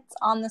shit's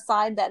on the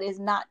side that is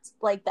not,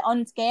 like, the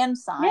unscanned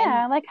side.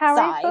 Yeah, like, how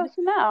are you supposed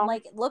to know?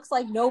 Like, it looks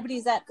like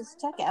nobody's at this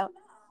checkout.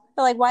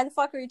 But, like, why the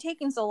fuck are you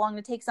taking so long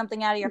to take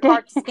something out of your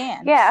cart to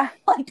scan? Yeah.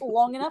 Like,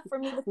 long enough for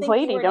me to think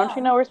Lady, you were don't done.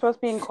 you know we're supposed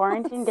to be in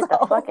quarantine? Get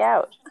the fuck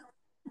out.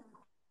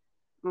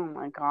 Oh,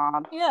 my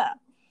God. Yeah.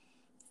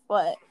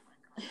 But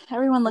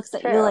everyone looks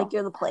at you like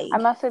you're the plague. I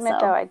must admit,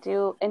 though, I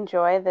do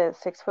enjoy the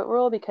 6-foot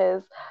rule,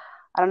 because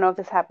I don't know if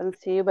this happens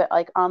to you, but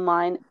like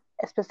online,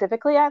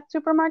 specifically at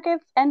supermarkets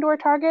and or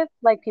Targets.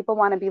 Like people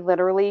want to be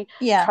literally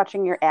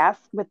touching your ass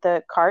with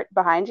the cart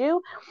behind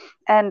you.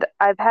 And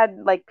I've had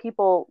like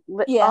people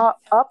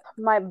up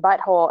my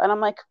butthole, and I'm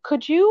like,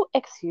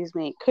 excuse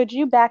me, could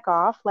you back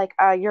off? Like,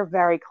 you're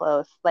very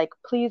close. Like,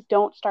 please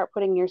don't start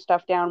putting your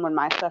stuff down when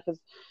my stuff is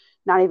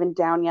not even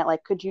down yet.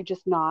 Like, could you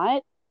just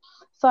not?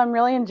 So I'm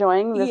really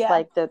enjoying this,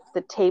 like the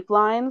tape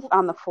lines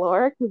on the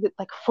floor, because it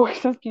like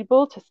forces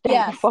people to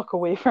stay the fuck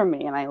away from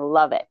me, and I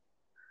love it.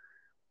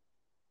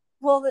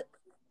 Well,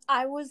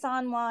 I was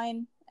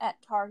online at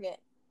Target,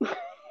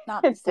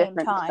 not the same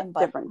time,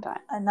 but different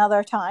time,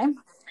 another time,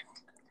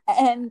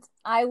 and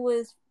I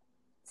was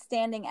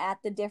standing at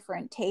the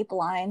different tape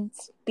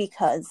lines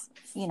because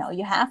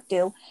you have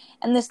to,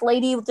 and this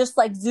lady just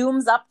like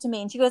zooms up to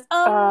me and she goes,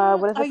 what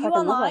does are it you fucking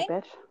online? look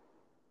like, bitch?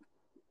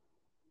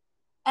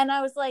 And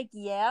I was like,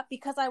 yeah,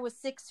 because I was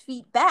 6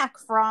 feet back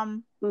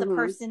from the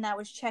person that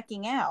was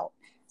checking out.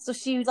 So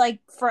she like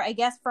for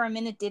a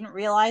minute didn't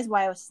realize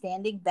why I was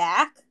standing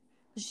back.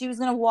 She was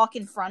gonna walk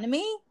in front of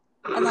me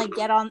and like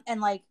get on,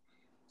 and like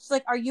she's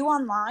like, are you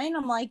online?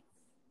 I'm like,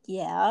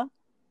 yeah.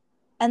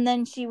 And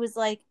then she was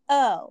like,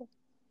 oh.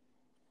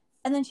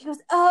 And then she goes,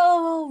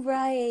 oh,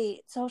 right.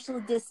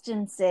 Social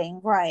distancing,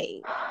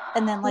 right.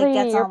 And then like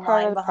gets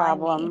online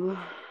behind me.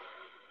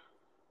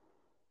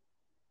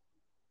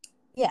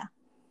 Yeah.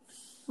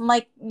 I'm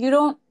like,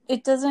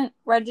 it doesn't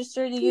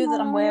register to you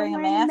that I'm wearing a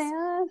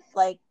mask?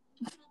 Like,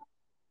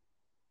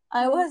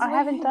 I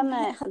haven't done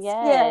that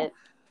yet. Yeah.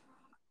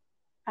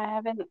 I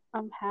haven't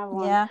have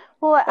one. Yeah.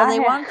 Well, they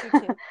want you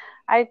to.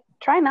 I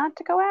try not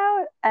to go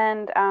out,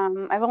 and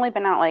I've only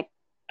been out like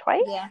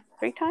twice,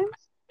 3 times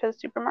to the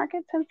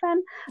supermarket since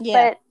then.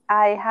 Yeah. But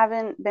I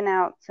haven't been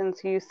out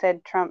since you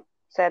said Trump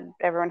said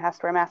everyone has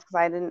to wear masks, because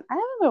I haven't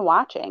been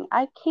watching.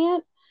 I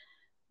can't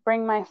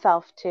bring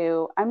myself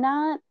to. I'm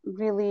not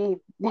really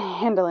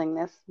handling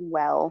this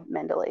well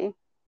mentally.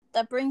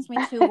 That brings me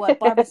to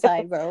what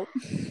Barbicide wrote.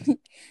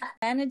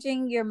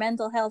 Managing your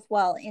mental health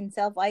while in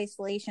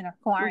self-isolation or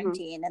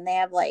quarantine. And they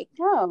have like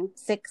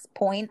 6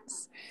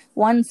 points.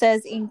 One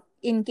says,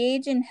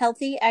 engage in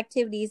healthy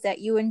activities that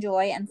you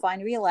enjoy and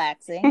find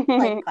relaxing,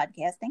 like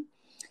podcasting.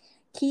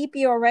 Keep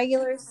your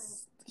regular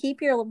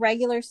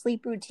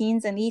sleep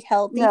routines and eat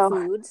healthy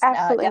foods.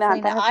 Absolutely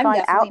not. That has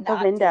gone out the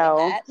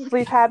window.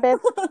 Sleep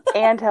habits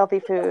and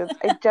healthy foods.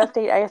 I just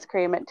ate ice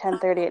cream at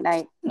 10:30 at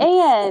night,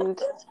 and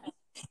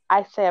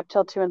I stay up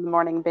till 2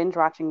 a.m. binge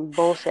watching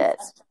bullshit.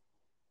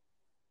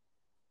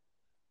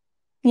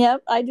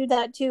 Yep, I do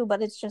that too,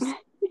 but it's just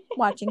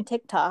watching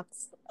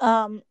TikToks.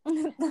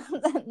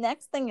 The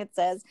next thing it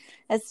says,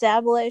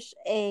 establish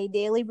a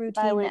daily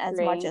routine as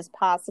much as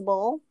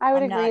possible. I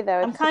would agree,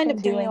 though. I'm kind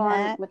of doing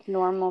that with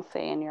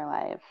normalcy in your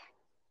life.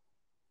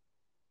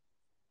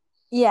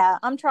 Yeah,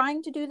 I'm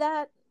trying to do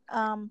that.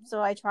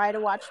 So I try to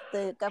watch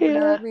the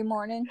Governor every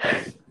morning,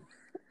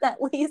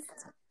 at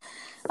least.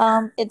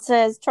 It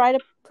says try to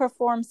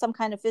perform some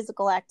kind of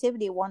physical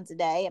activity once a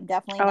day. I'm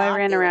definitely not I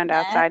ran around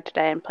outside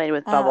today and played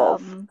with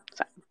bubbles.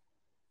 So,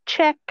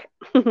 check.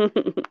 Well,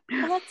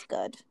 that's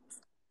good.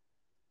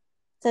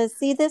 It says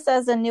see this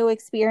as a new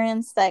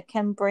experience that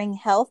can bring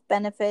health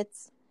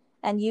benefits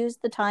and use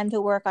the time to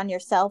work on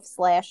yourself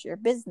 / your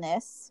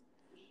business.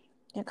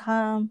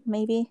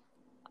 Maybe.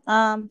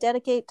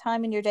 Dedicate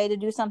time in your day to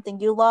do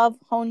something you love,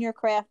 hone your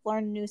craft,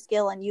 learn a new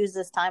skill, and use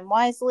this time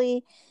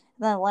wisely.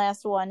 And then the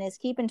last one is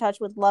keep in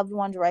touch with loved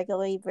ones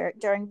regularly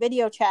during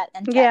video chat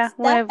and text. Yeah,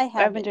 well,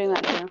 I've been doing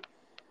that too.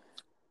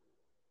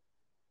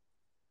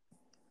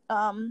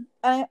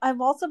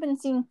 I've also been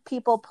seeing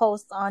people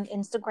post on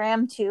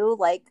Instagram too,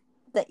 like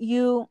that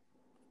you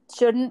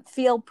shouldn't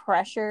feel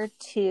pressure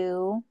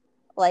to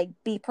like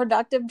be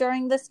productive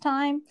during this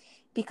time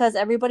because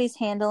everybody's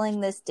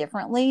handling this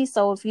differently.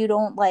 So if you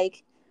don't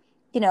like,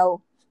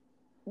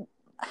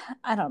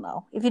 I don't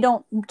know, if you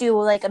don't do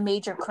like a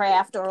major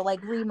craft or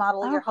like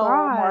remodel your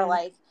home or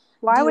like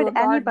why would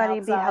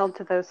anybody be held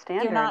to those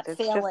standards? You're not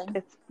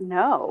failing.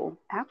 No,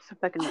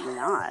 absolutely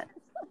not.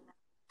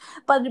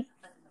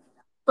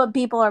 But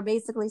people are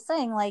basically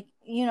saying like,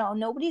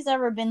 nobody's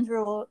ever been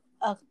through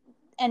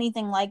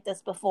anything like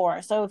this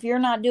before. So if you're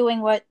not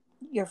doing what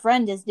your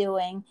friend is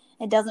doing,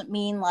 it doesn't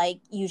mean like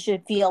you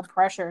should feel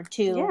pressure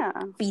to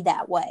be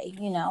that way,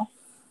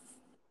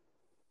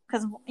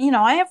 Because,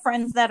 I have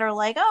friends that are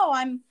like, oh,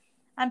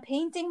 I'm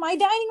painting my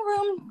dining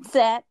room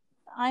set.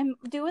 I'm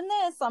doing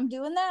this. I'm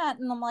doing that.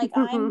 And I'm like,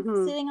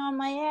 I'm sitting on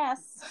my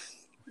ass.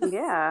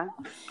 Yeah.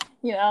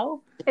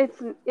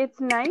 It's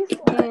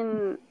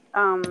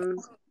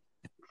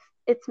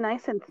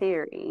nice in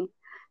theory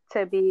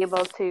to be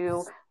able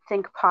to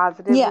think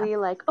positively,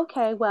 like,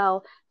 okay,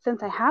 well,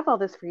 since I have all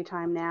this free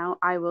time now,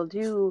 I will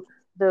do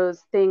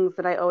those things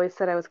that I always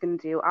said I was going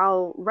to do.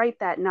 I'll write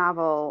that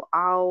novel.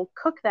 I'll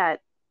cook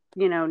that,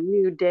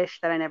 new dish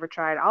that I never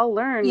tried. I'll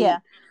learn,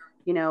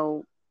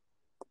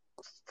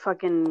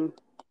 fucking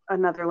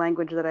another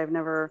language that I've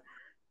never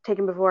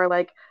taken before.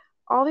 Like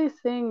all these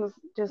things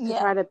just to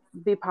try to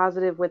be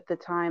positive with the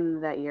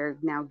time that you're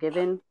now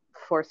given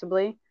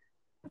forcibly.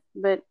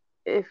 But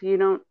if you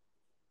don't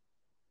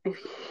if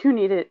you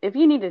need a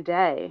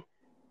day,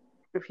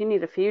 if you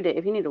need a few days,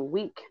 if you need a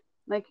week,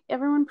 like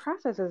everyone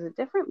processes it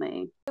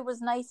differently. It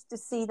was nice to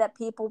see that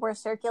people were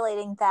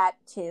circulating that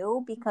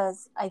too,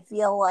 because I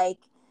feel like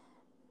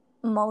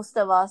most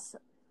of us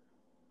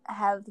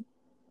have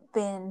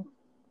been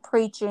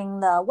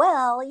preaching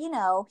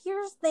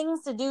here's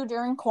things to do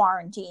during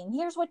quarantine.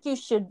 Here's what you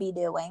should be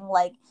doing.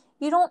 Like,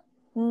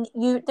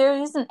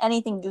 there isn't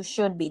anything you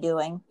should be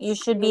doing. You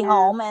should be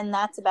home, and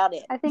that's about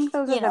it. I think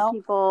those are the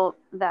people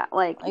that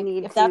like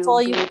need if that's to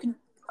all be you can...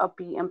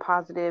 upbeat and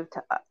positive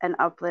and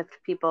uplift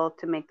people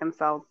to make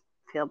themselves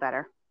feel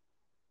better.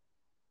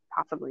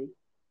 Possibly.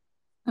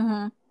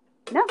 Mm-hmm.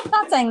 No, I'm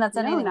not saying that's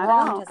anything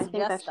wrong. I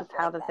think that's just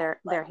how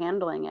they're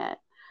handling it.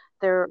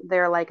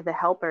 They're like the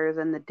helpers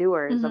and the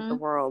doers of the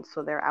world.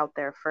 So they're out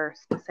there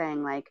first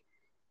saying like,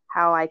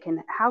 how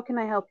can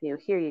I help you?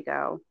 Here you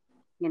go.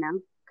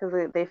 Because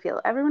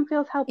everyone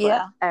feels helpless.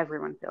 Yeah.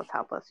 Everyone feels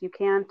helpless. You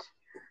can't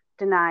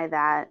deny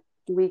that.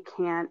 We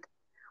can't,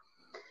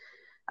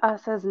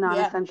 us as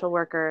non-essential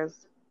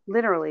workers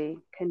literally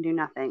can do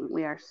nothing.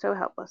 We are so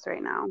helpless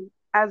right now.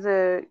 As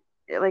a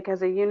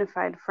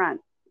unified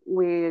front,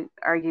 we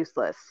are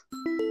useless.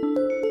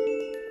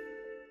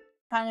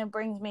 Kind of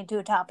brings me to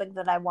a topic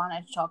that I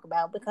wanted to talk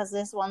about, because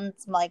this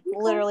one's like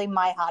literally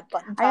my hot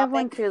button topic. I have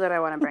one too that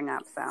I want to bring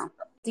up. So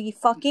the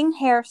fucking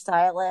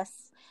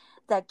hairstylists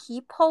that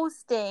keep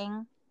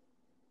posting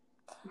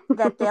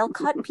that they'll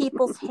cut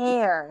people's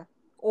hair,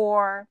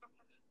 or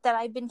that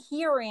I've been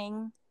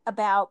hearing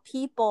about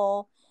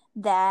people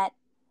that,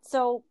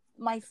 so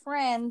my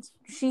friend,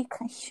 she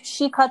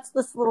cuts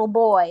this little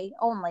boy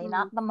only,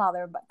 not the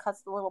mother, but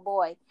cuts the little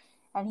boy,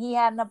 and he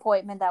had an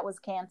appointment that was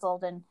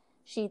canceled, and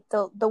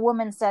the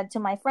woman said to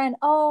my friend,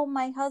 oh,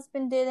 my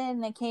husband did it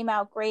and it came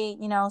out great,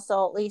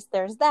 so at least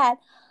there's that.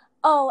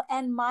 Oh,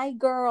 and my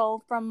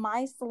girl from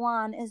my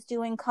salon is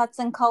doing cuts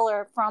and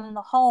color from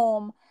the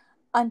home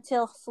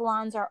until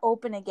salons are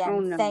open again. Oh,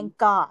 no. Thank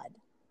God.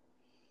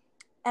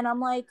 And I'm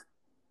like,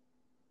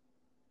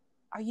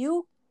 are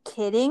you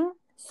kidding?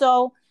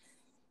 So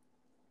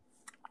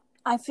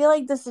I feel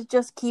like this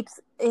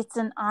it's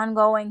an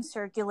ongoing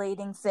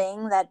circulating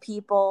thing that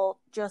people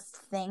just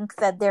think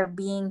that they're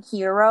being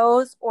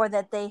heroes, or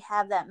that they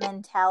have that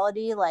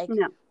mentality like,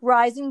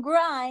 rise and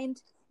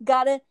grind,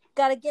 gotta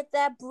get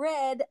that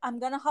bread. I'm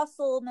gonna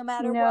hustle no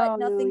matter what.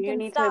 Nothing can stop me. You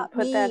need to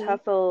put that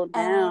hustle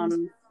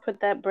down. Put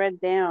that bread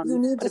down. You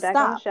need put to it back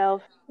stop. on the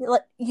shelf.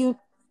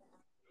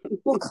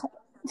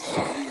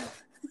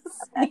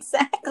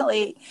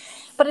 Exactly.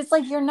 But it's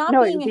like, you're not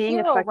being a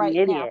hero right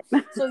idiot.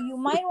 Now. So you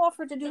might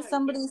offer to do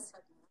somebody's...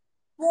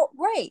 Well,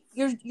 right.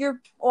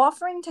 You're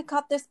offering to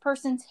cut this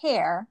person's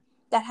hair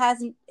that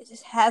has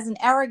an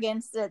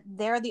arrogance that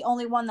they're the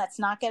only one that's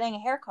not getting a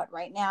haircut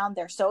right now.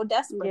 They're so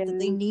desperate that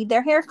they need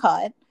their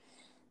haircut,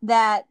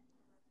 that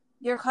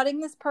you're cutting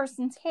this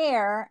person's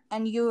hair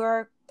and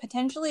you're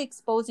potentially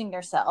exposing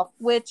yourself,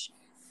 which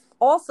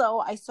also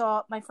I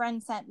saw my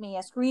friend sent me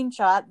a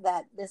screenshot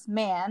that this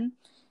man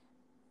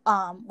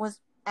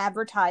was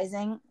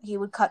advertising. He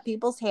would cut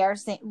people's hair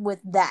with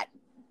that,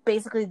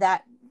 basically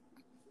that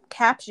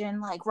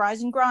caption, like,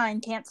 rise and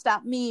grind, can't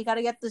stop me,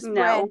 gotta get this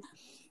bread,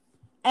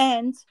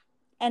 and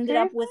ended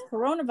up with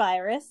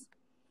coronavirus,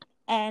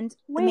 and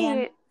the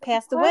man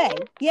passed away.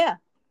 Yeah.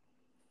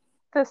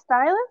 The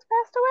stylist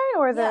passed away,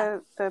 or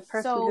the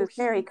person whose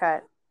hair he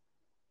cut?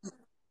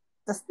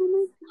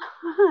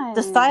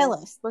 The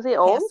stylist. Was he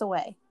old? Passed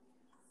away.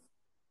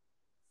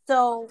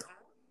 So,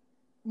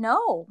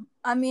 no.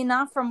 I mean,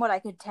 not from what I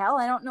could tell.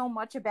 I don't know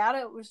much about it.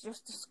 It was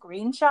just a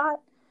screenshot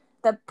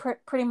that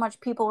pretty much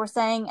people were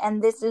saying,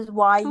 and this is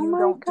why you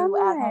don't do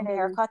at-home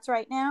haircuts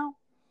right now.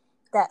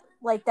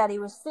 That he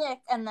was sick,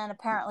 and then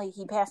apparently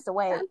he passed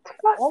away.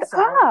 That's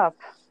up.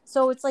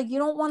 So it's like, you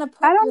don't want to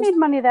put... I don't need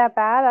money that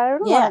bad. I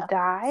don't want to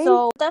die.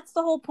 So that's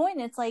the whole point.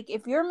 It's like,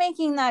 if you're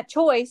making that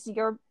choice,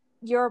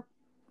 you're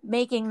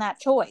making that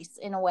choice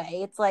in a way.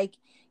 It's like,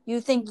 you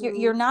think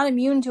you're not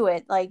immune to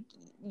it. Like,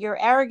 your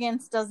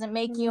arrogance doesn't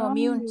make you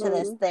immune to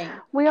this thing.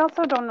 We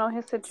also don't know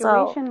his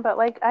situation, but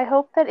like, I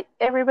hope that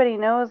everybody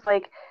knows,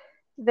 like,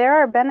 there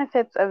are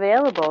benefits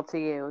available to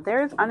you.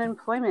 There's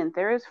unemployment.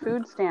 There is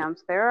food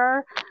stamps. There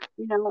are,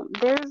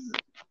 there's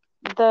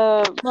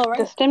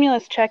the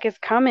stimulus check is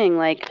coming.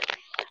 Like,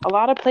 a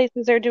lot of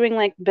places are doing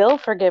like bill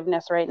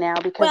forgiveness right now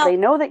because they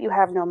know that you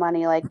have no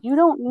money. Like, you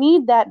don't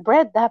need that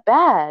bread that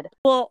bad.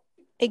 Well,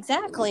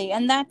 exactly.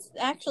 And that's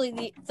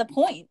actually the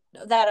point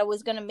that I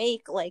was going to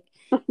make. Like,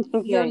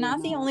 you're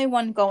not the only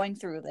one going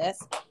through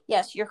this.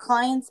 Yes, your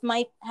clients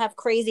might have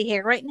crazy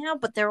hair right now,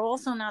 but they're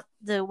also not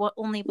the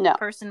only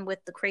person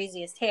with the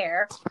craziest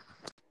hair.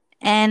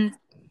 And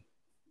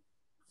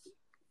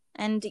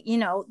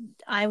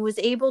I was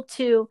able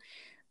to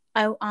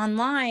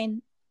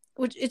online,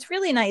 which it's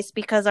really nice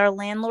because our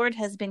landlord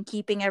has been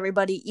keeping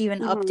everybody even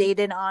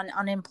updated on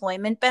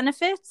unemployment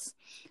benefits.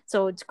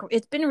 So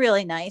it's been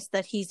really nice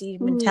that he's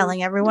even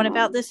telling everyone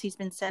about this. He's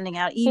been sending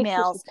out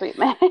emails. Sweet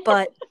man.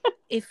 But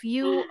if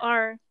you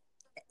are,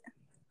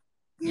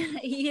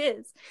 he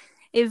is.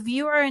 If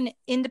you are an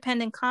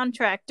independent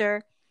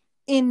contractor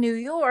in New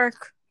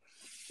York,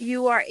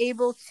 you are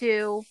able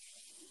to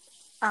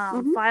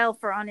file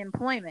for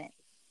unemployment,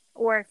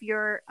 or if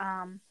you're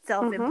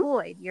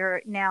self-employed,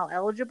 you're now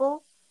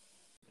eligible.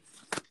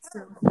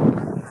 So,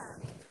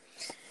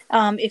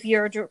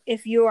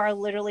 if you are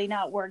literally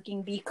not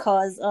working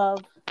because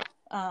of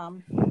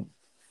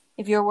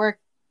if your work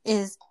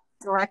is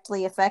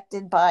directly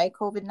affected by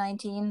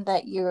COVID-19,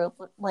 that you're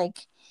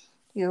like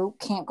you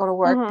can't go to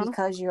work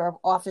because your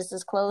office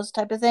is closed,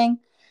 type of thing,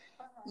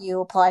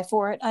 you apply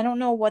for it. I don't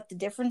know what the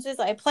difference is.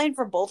 I applied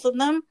for both of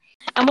them.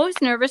 I'm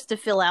always nervous to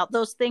fill out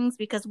those things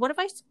because what if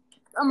I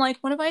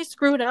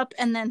screwed up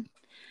and then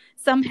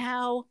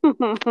somehow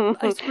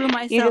I screw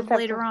myself you just have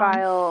later to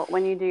file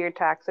when you do your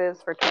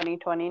taxes for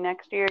 2020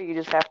 next year. You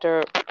just have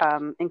to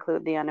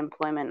include the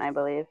unemployment, I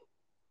believe.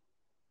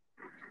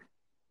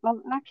 Well,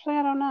 actually,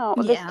 I don't know.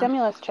 Yeah. The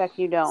stimulus check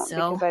you don't,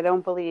 because I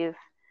don't believe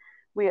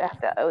we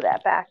have to owe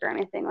that back or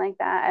anything like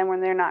that. And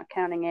when they're not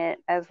counting it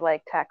as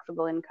like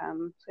taxable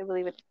income, so I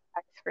believe it's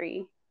tax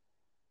free.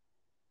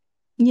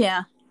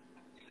 Yeah.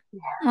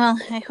 Well,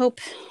 I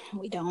hope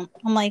we don't.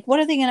 I'm like, where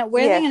are they gonna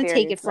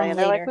take it from later?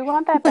 They're like, we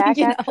want that back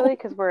actually,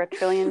 because we're $1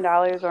 trillion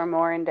or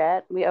more in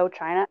debt. We owe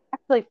China.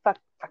 Actually,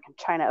 fucking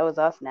China owes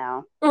us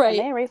now. Right?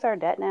 Can they erase our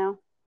debt now?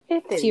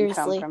 It didn't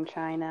come from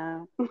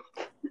China.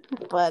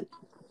 But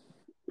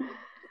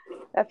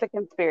that's a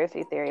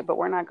conspiracy theory. But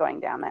we're not going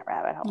down that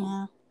rabbit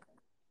hole.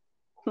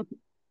 Yeah.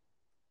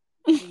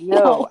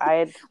 No,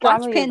 I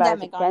strongly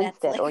advise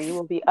against it, or you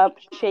will be up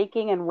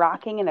shaking and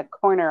rocking in a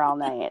corner all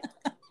night.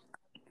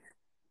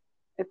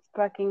 It's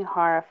fucking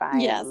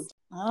horrifying. Yes.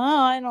 Oh,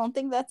 I don't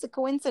think that's a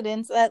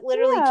coincidence. That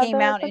literally came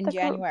out in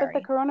January. But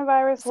the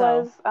coronavirus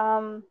was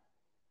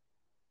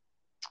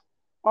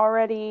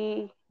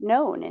already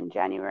known in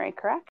January,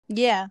 correct?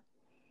 Yeah.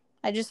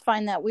 I just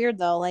find that weird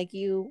though. Like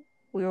we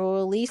will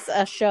release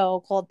a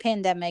show called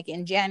Pandemic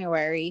in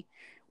January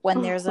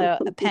when there's a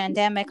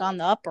pandemic on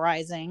the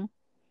uprising.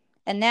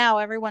 And now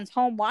everyone's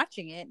home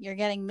watching it. You're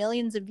getting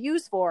millions of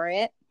views for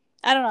it.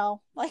 I don't know.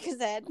 Like I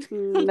said,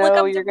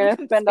 no, you're going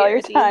to spend all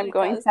your time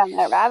going down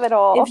that rabbit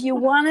hole. If you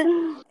want it,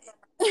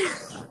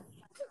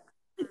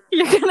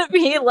 you're going to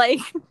be like,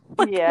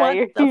 yeah,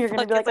 you're going to be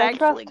like, I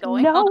trust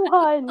no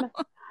one.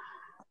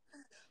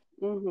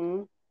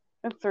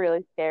 It's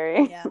really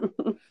scary. Yeah.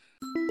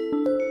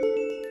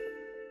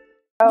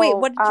 Wait,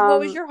 what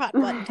was your hot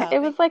button topic? It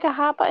was like a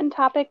hot button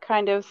topic,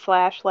 kind of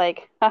 /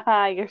 like,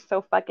 haha, you're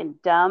so fucking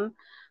dumb.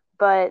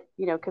 But,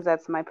 because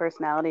that's my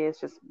personality, is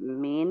just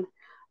mean.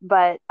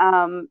 But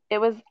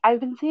I've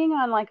been seeing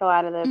on like a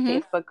lot of the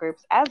Facebook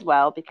groups as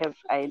well, because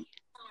I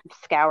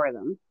scour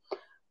them.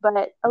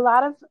 But a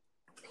lot of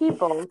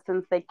people,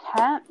 since they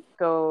can't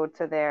go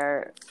to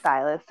their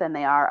stylist and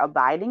they are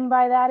abiding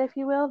by that, if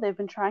you will, they've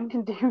been trying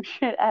to do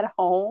shit at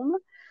home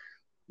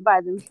by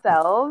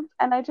themselves.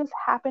 And I just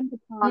happened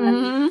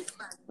upon,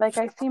 like,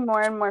 I see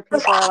more and more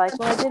people are like,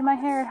 well, I did my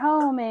hair at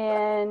home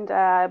and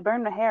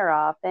burned my hair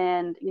off.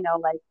 And,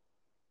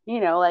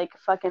 like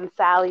fucking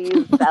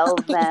Sally's sells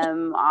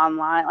them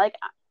online. Like,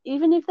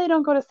 even if they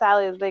don't go to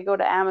Sally's, they go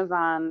to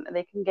Amazon.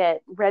 They can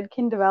get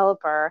Redken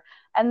Developer.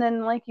 And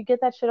then, like, you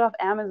get that shit off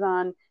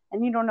Amazon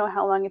and you don't know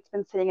how long it's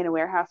been sitting in a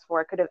warehouse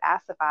for. It could have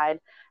acidified.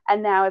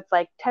 And now it's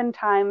like 10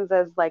 times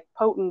as like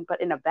potent,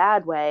 but in a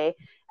bad way.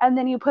 And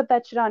then you put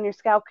that shit on your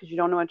scalp because you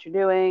don't know what you're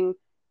doing.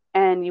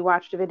 And you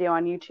watched a video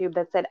on YouTube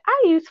that said,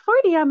 I use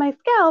 40 on my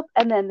scalp.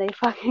 And then they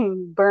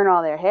fucking burn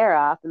all their hair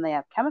off and they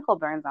have chemical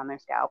burns on their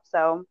scalp.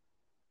 So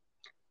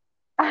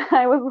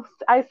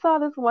I saw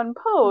this one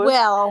post,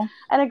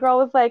 and a girl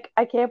was like,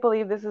 I can't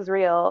believe this is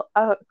real.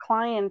 A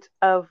client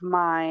of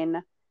mine,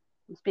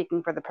 I'm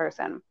speaking for the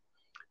person,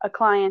 a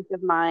client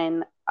of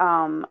mine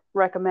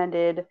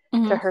recommended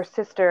to her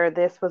sister,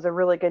 this was a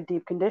really good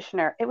deep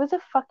conditioner. It was a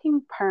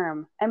fucking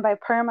perm. And by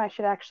perm, I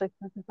should actually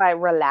specify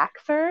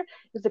relaxer.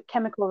 It was a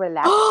chemical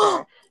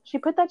relaxer. She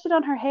put that shit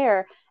on her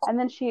hair, and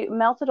then she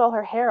melted all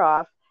her hair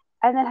off,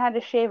 and then had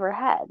to shave her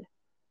head.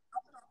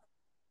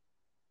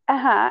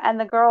 And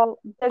the girl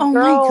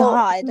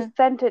who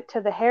sent it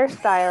to the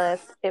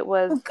hairstylist, it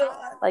was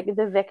like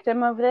the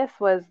victim of this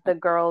was the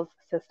girl's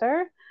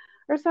sister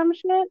or some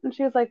shit. And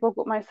she was like, look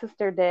what my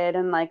sister did.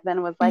 And like,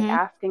 then was like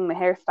asking the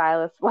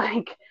hairstylist,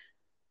 like,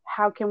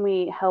 how can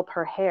we help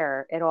her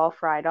hair? It all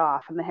fried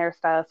off. And the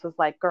hairstylist was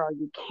like, girl,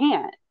 you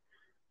can't.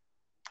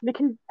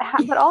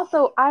 But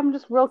also, I'm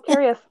just real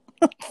curious.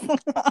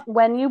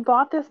 When you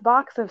bought this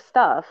box of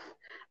stuff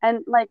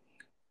and like,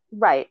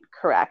 right,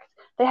 correct.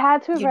 They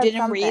had to have read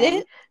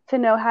something to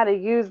know how to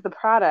use the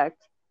product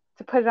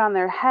to put it on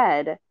their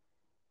head.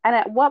 And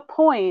at what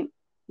point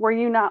were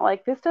you not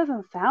like, this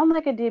doesn't sound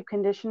like a deep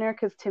conditioner?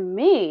 Because to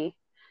me,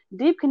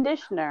 deep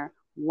conditioner,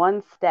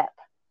 one step.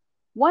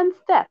 You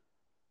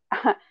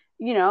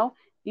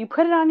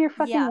put it on your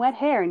fucking wet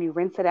hair and you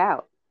rinse it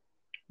out.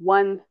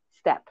 One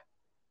step.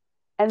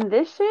 And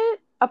this shit,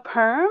 a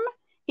perm,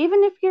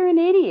 even if you're an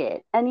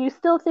idiot and you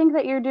still think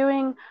that you're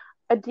doing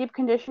a deep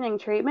conditioning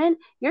treatment,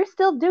 you're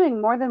still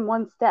doing more than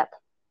one step.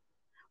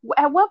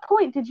 At what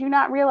point did you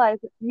not realize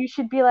you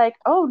should be like,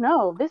 oh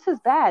no, this is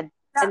bad.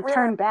 and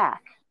turn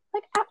back.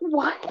 Like,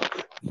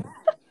 what?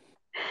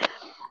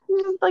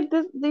 Like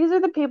this. These are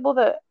the people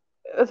that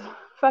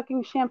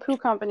fucking shampoo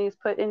companies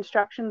put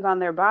instructions on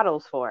their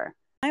bottles for.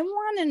 I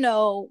want to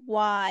know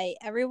why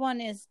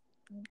everyone is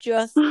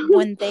just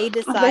when they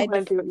decide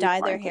to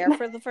dye their hair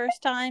for the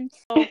first time,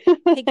 so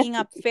picking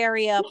up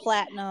Feria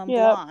Platinum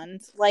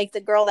Blondes, like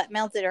the girl that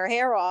melted her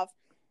hair off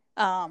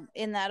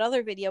in that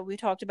other video we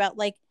talked about.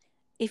 Like,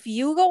 if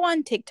you go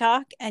on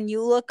TikTok and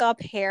you look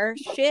up hair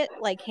shit,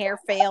 like hair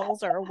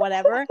fails or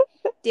whatever,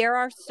 there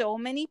are so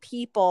many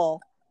people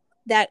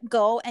that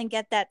go and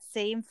get that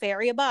same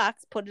Feria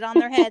box, put it on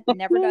their head,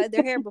 never dyed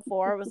their hair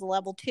before, it was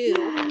level 2,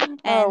 and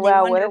they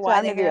wonder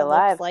why their hair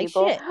looks like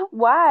shit.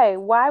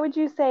 Why would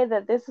you say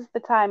that this is the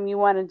time you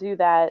want to do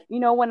that? You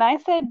know, when I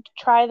said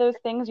try those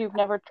things you've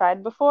never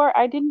tried before,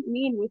 I didn't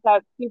mean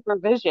without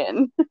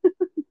supervision.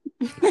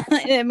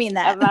 I didn't mean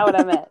that. That's not what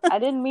I meant. I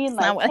didn't mean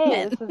like,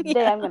 hey, this is the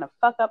day I'm going to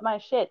fuck up my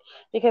shit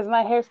because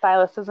my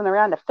hairstylist isn't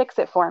around to fix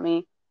it for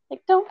me.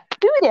 Like, don't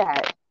do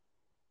that.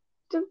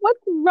 Just, what's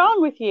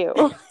wrong with you?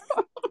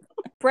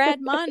 Brad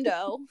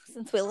Mondo,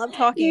 since we love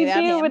talking about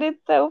him. You do, but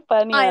it's so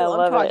funny. I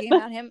love talking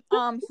about him.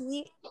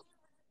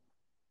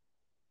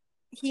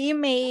 He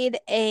made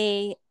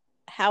a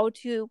how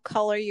to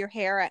color your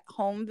hair at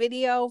home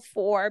video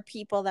for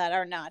people that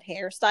are not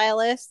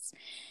hairstylists.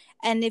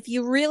 And if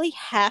you really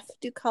have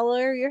to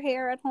color your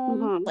hair at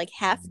home, like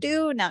have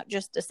to, not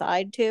just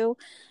decide to,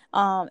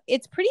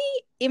 it's pretty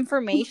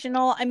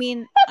informational. I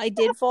mean, I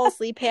did fall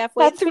asleep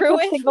halfway through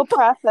it. Single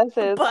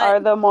processes are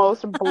the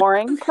most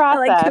boring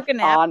process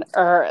on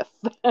earth.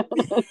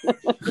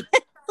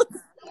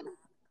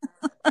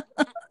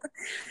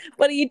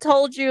 But he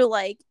told you,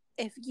 like,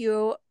 if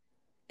you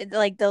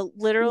like the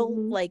literal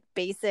like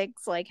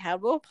basics, like how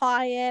to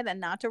apply it and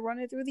not to run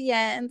it through the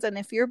ends, and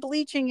if you're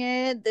bleaching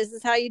it, this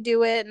is how you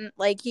do it. And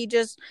like he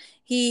tries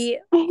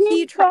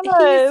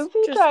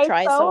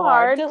so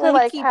hard to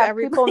like keep have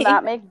people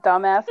not make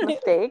dumbass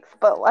mistakes,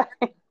 but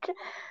like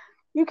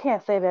you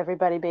can't save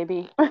everybody,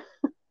 baby.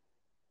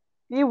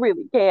 You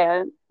really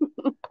can't.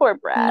 Poor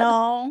Brad.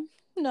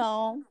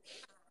 No,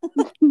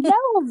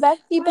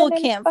 that's people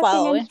can't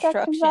follow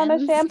instructions on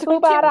a shampoo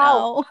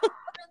bottle.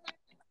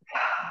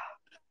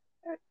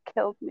 It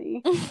killed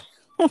me.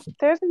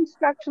 There's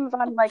instructions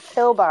on like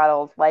pill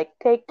bottles, like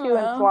take 2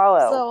 and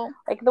swallow. So,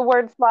 like the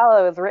word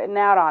swallow is written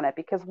out on it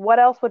because what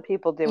else would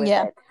people do with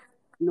it?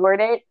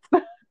 Snort it?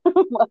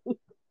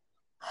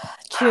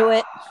 Chew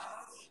it.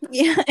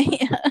 Yeah.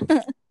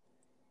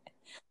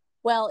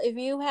 Well, if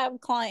you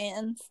have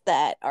clients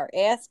that are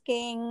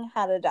asking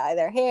how to dye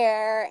their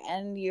hair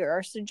and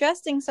you're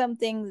suggesting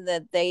something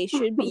that they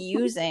should be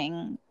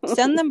using,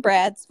 send them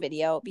Brad's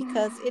video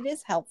because it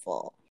is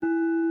helpful.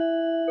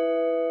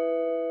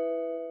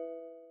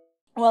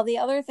 Well, the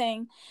other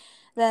thing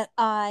that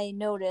I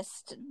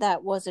noticed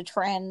that was a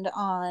trend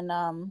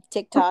on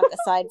TikTok,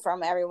 aside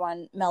from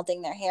everyone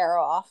melting their hair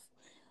off,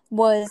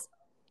 was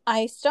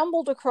I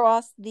stumbled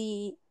across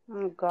the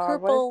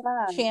purple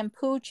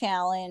shampoo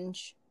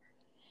challenge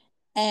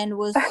and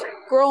was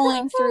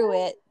scrolling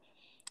through it.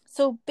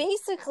 So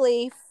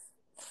basically,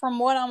 from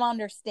what I'm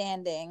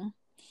understanding,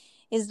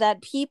 is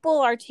that people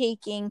are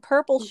taking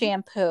purple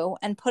shampoo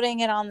and putting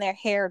it on their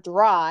hair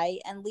dry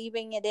and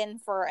leaving it in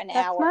for an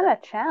hour. That's not a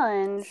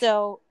challenge.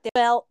 So,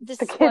 well, this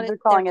the is kids what are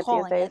calling it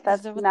these days.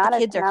 That's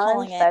not a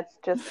challenge. That's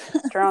just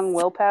strong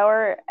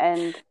willpower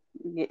and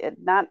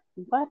not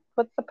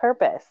what's the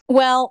purpose?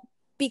 Well,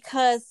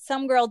 because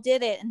some girl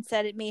did it and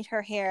said it made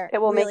her hair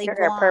really make your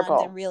hair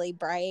purple and really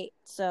bright.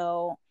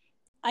 So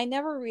I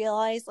never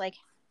realized like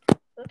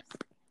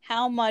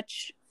how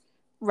much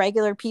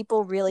regular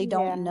people really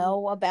don't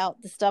know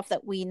about the stuff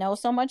that we know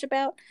so much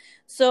about.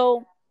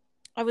 So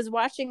I was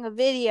watching a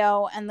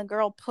video and the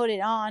girl put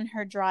it on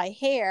her dry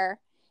hair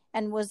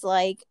and was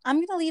like, I'm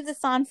going to leave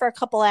this on for a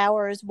couple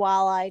hours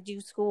while I do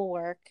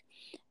schoolwork.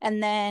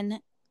 And then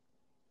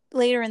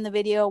later in the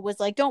video was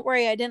like, don't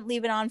worry, I didn't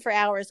leave it on for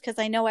hours because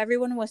I know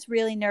everyone was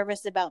really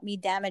nervous about me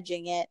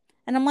damaging it.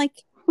 And I'm like,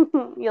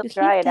 you'll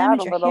dry it out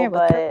a little,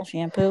 but purple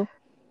shampoo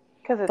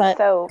because it's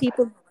so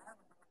people.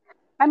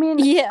 I mean,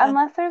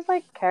 unless there's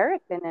like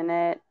keratin in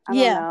it, I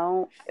don't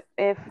know.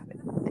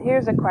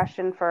 Here's a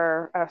question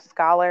for a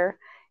scholar: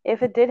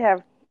 if it did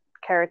have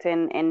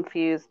keratin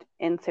infused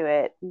into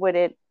it, would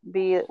it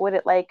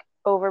like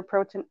over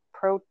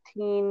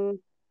protein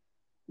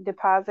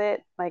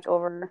deposit, like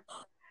over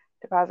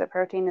deposit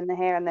protein in the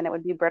hair, and then it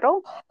would be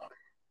brittle?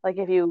 Like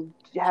if you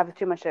have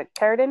too much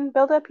keratin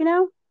buildup,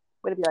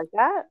 would it be like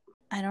that?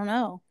 I don't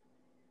know.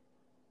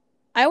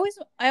 I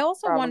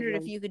also wondered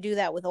if you could do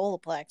that with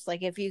Olaplex.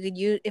 Like if you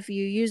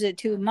use it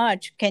too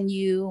much, can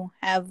you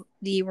have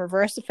the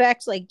reverse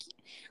effects like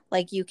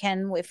you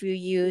can if you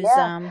use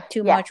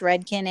too much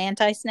Redken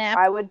anti-snap?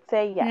 I would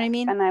say yes. You know what I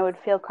mean? And I would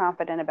feel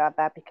confident about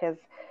that because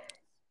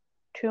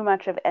too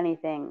much of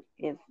anything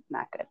is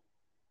not good.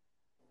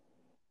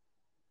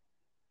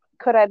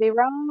 Could I be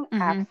wrong?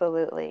 Mm-hmm.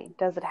 Absolutely.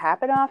 Does it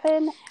happen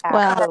often?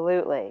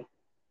 Absolutely.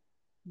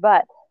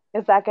 But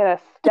is that going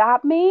to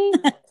stop me?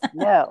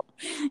 No,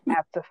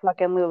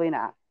 absolutely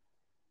not.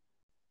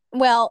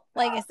 Well,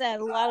 like I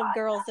said, a lot of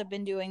girls have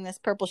been doing this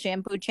purple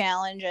shampoo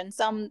challenge, and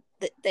some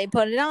they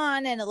put it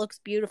on and it looks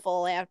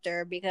beautiful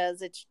after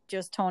because it's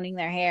just toning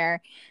their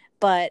hair.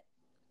 But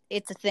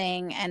it's a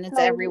thing and it's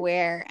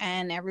everywhere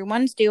and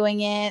everyone's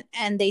doing it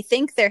and they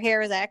think their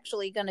hair is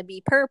actually going to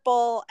be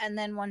purple, and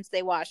then once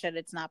they wash it,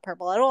 it's not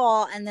purple at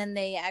all. And then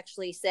they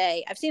actually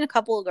say, I've seen a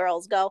couple of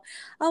girls go,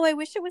 oh, I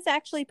wish it was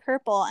actually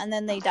purple, and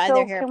then they dye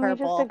their hair purple.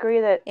 Can we just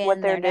agree that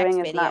what they're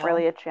doing is not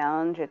really a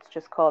challenge? It's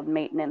just called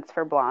maintenance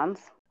for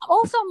blondes.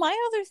 Also, my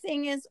other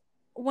thing is,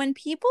 when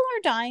people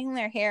are dyeing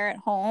their hair at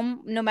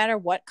home, no matter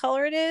what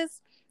color it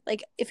is,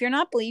 like if you're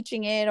not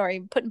bleaching it or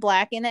you're putting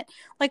black in it,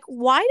 like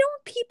why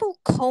don't people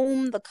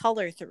comb the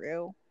color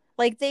through?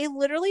 Like they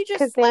literally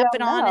just slap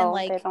it on and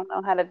like they don't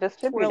know how to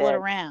distribute twirl it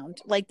around.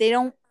 Like they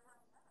don't.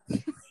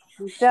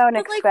 Don't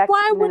expect. Like,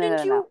 why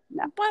wouldn't you?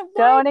 No.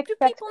 Don't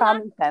expect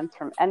common sense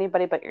from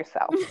anybody but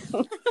yourself.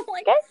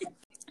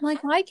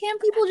 Like, why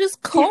can't people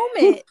just comb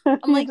it?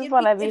 I'm like, you just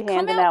want to be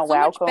handing out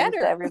wow combs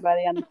to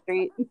everybody on the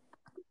street.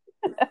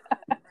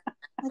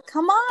 Like,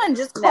 come on,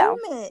 just comb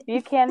it.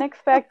 You can't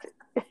expect.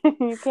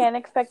 You can't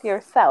expect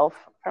yourself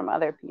from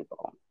other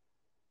people.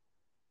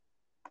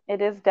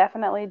 It is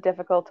definitely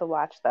difficult to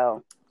watch,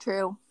 though.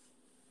 True.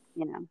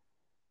 You know.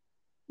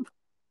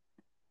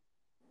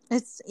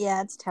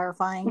 It's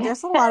terrifying.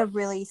 There's a lot of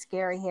really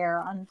scary hair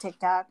on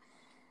TikTok.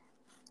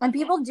 And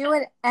people do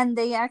it, and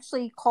they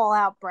actually call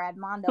out Brad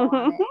Mondo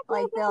on it.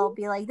 Like, they'll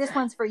be like, this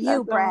one's for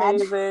you, that's Brad.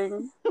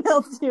 Amazing.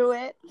 They'll do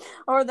it.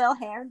 Or they'll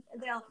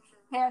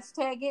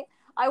hashtag it.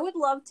 I would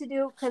love to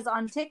do, because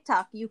on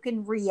TikTok, you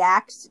can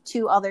react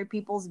to other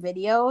people's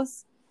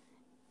videos.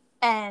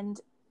 And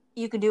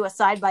you can do a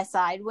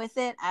side-by-side with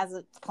it as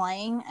it's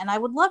playing. And I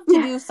would love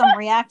to do some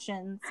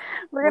reactions.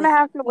 We're going to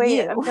have to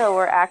wait until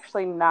we're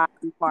actually not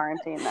in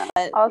quarantine,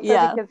 though.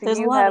 Also, because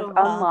you have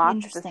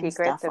unlocked the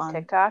secrets of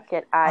TikTok,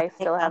 yet I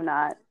still have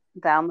not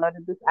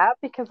downloaded this app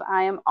because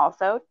I am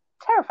also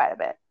terrified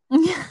of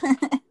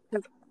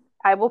it.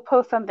 I will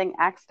post something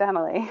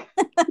accidentally.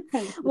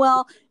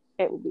 Well,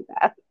 it will be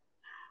bad.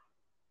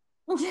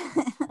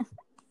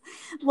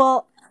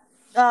 Well,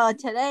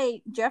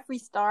 today Jeffree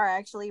Star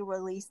actually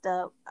released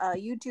a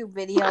YouTube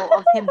video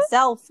of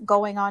himself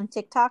going on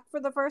TikTok for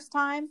the first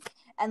time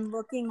and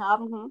looking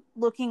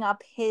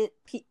up his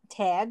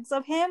tags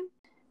of him.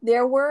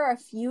 There were a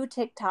few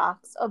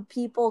TikToks of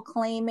people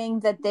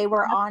claiming that they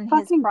were on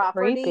his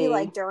property,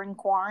 like during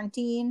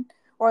quarantine,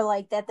 or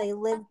like that they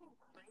lived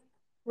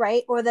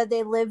or that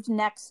they lived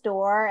next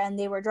door and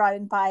they were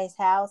driving by his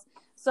house.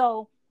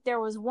 So there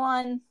was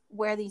one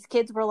where these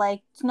kids were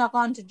like snuck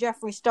onto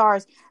Jeffree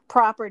Star's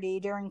property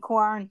during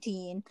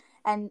quarantine,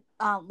 and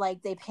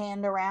like they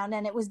panned around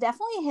and it was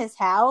definitely his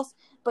house,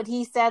 but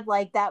he said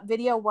like that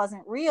video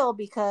wasn't real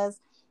because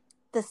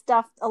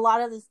a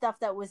lot of the stuff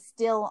that was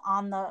still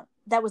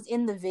that was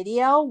in the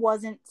video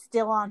wasn't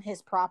still on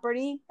his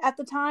property at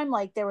the time.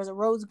 Like there was a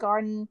rose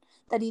garden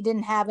that he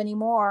didn't have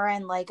anymore,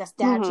 and like a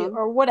statue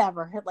or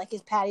whatever, like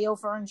his patio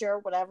furniture or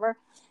whatever.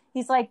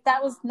 He's like,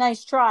 that was a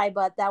nice try,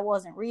 but that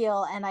wasn't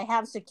real. And I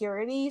have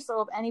security, so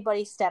if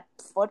anybody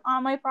stepped foot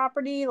on my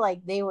property,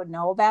 like, they would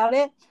know about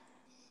it.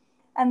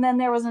 And then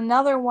there was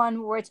another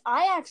one which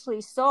I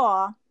actually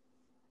saw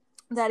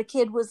that a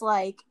kid was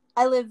like,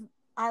 I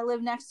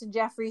live next to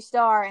Jeffree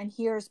Star, and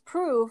here's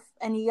proof.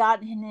 And he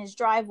got in his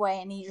driveway,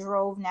 and he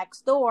drove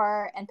next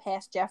door and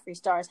past Jeffree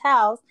Star's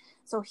house.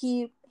 So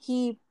he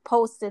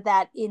posted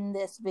that in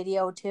this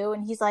video, too.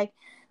 And he's like,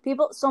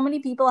 so many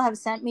people have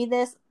sent me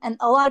this, and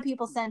a lot of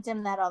people sent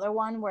him that other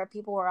one where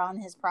people were on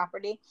his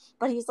property.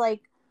 But he's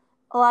like,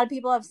 a lot of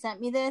people have sent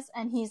me this,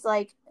 and he's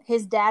like,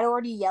 his dad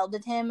already yelled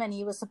at him, and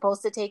he was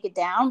supposed to take it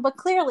down, but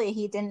clearly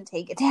he didn't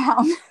take it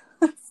down.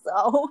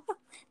 So,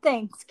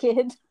 thanks,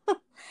 kid.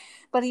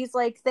 But he's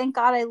like, thank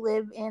God I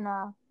live in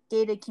a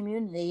gated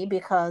community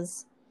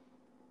because,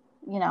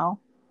 you know,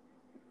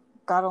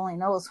 God only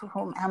knows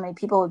how many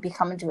people would be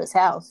coming to his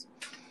house.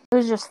 It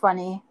was just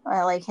funny,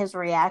 like his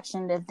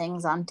reaction to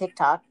things on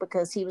TikTok,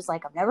 because he was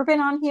like, I've never been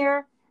on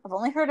here. I've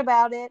only heard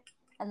about it.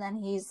 And then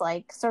he's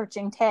like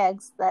searching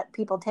tags that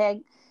people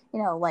tag,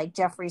 you know, like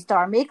Jeffree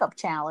Star makeup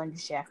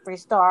challenge, Jeffree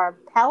Star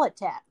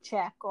palette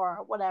check,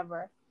 or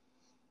whatever.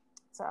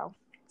 So,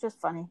 just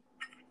funny.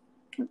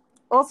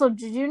 Also,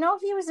 did you know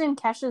he was in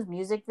Kesha's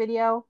music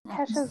video?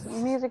 Kesha's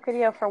music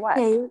video for what?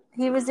 Yeah,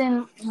 he was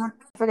in, I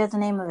forget the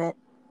name of it.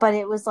 But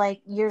it was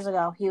like years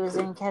ago. He was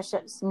in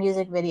Kesha's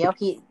music video.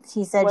 He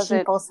said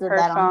she posted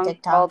that on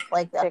TikTok,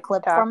 like a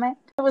clip from it.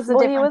 It was a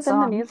different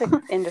song. He was in the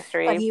music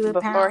industry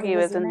before he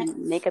was in the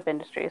makeup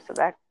industry, so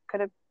that could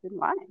have been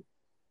why.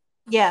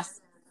 Yes.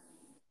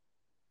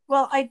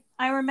 Well, I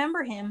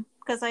remember him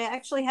because I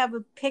actually have a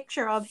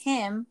picture of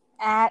him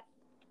at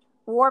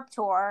Warped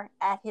Tour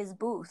at his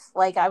booth.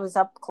 Like I was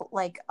up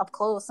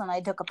close and I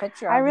took a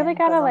picture of him. I really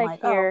gotta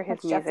hear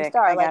his music.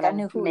 Star. Like I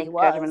knew who he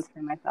was. Judgments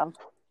for myself.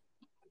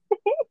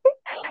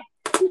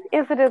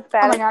 Is it as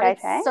bad as Sky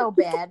Tang? It's so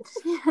bad.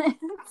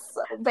 It's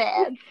so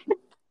bad.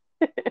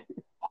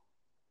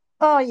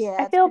 Oh yeah,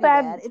 I feel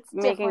bad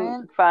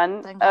making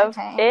fun of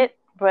it,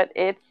 but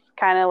it's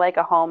kind of like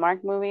a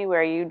Hallmark movie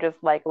where you just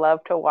like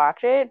love to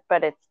watch it,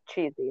 but it's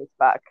cheesy as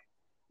fuck.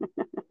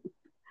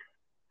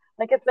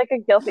 Like it's like a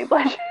guilty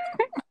pleasure.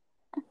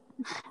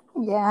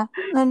 Yeah,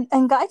 and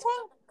Guy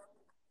Tang.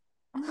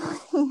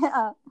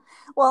 Yeah,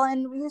 well,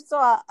 and you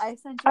saw I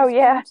sent you. Oh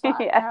yeah,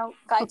 how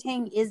Guy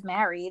Tang is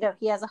married.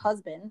 He has a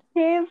husband.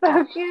 He's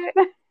so cute.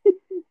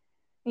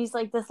 He's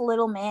like this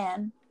little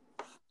man.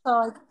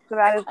 So it's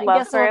about his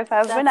love for his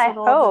husband. I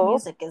hope all the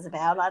music is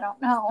about. I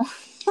don't know.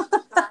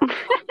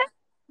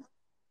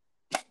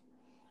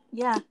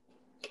 Yeah.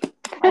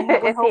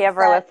 If he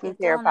ever listens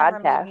to your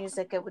podcast,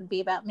 music, it would be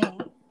about me.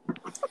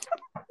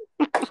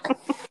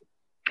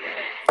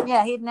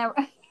 Yeah, he'd never.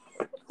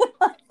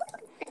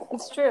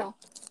 It's true.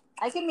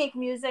 I can make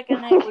music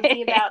and it would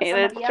be about somebody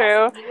else. It's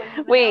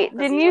true. Wait,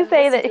 didn't you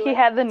say that he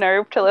had the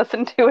nerve to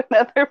listen to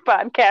another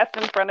podcast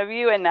in front of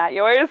you and not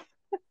yours?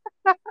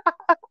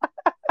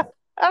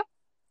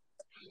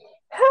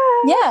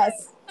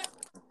 Yes.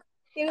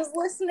 He was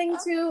listening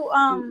to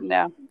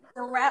no.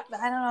 the rap.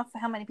 I don't know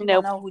how many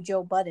people know who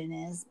Joe Budden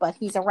is, but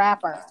he's a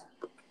rapper.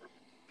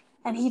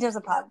 And he does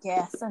a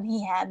podcast, and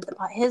he had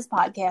his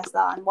podcast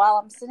on while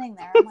I'm sitting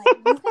there. I'm like,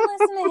 you can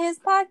listen to his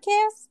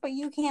podcast, but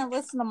you can't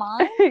listen to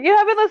mine? You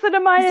haven't listened to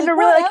mine in a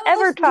really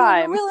ever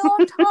time. In a really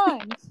long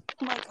time.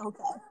 I'm like,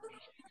 okay.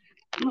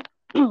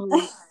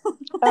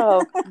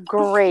 Oh,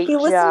 great he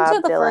listened job,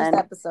 to the Dylan. First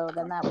episode,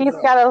 and that was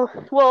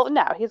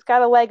he's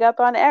got a leg up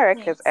on Eric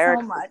because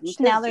Eric's so much.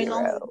 Now there's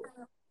only...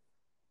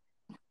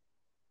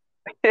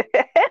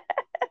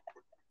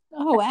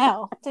 Oh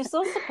wow, they're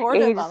so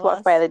supportive. He just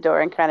walked by the door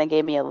and kind of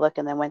gave me a look,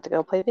 and then went to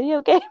go play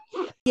video games.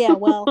 Yeah,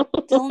 well,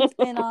 Dylan's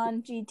been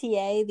on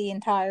GTA the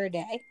entire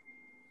day.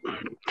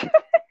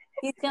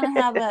 He's gonna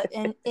have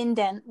an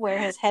indent where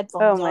his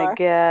headphones are. Oh my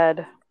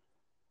god!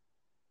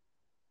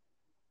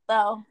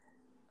 So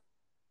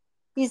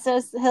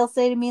he'll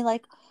say to me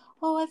like,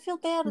 "Oh, I feel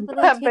bad that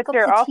I take up the TV. But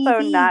you're also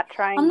not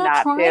trying. I'm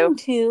not trying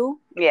to.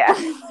 Yeah.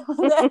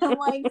 I'm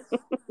like,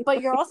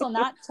 but you're also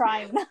not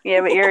trying.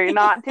 Yeah, but you're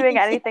not doing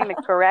anything to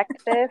correct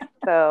this,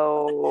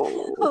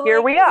 so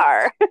here we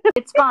are.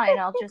 It's fine.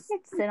 I'll just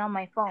sit on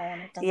my phone.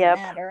 It doesn't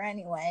matter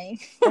anyway.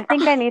 I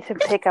think I need to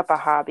pick up a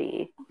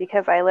hobby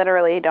because I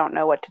literally don't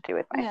know what to do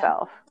with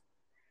myself.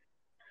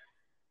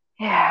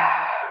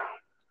 Yeah.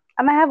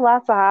 And I have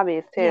lots of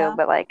hobbies too,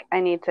 but like I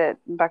need to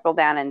buckle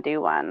down and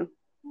do one.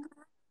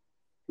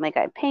 Like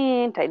I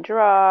paint, I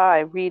draw,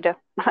 I read.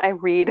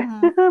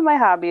 Mm-hmm. My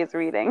hobby is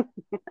reading.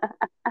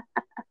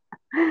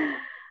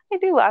 I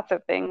do lots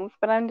of things,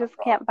 but I just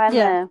can't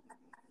find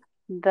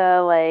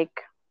the like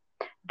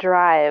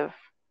drive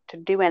to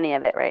do any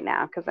of it right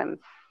now because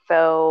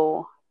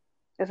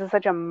this is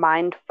such a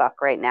mind fuck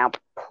right now.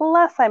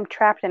 Plus I'm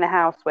trapped in a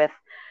house with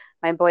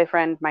my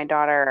boyfriend, my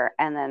daughter,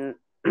 and then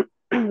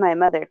my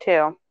mother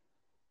too.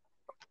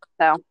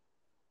 So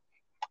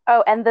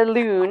and the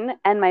loon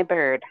and my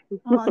bird.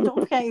 Oh,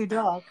 don't forget your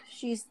dog.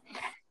 She's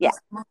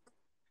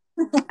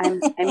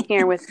I'm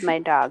here with my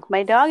dog.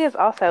 My dog is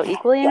also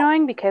equally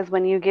annoying because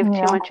when you give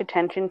too much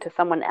attention to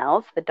someone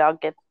else, the dog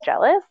gets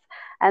jealous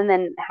and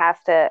then has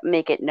to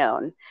make it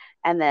known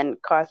and then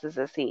causes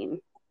a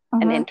scene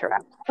and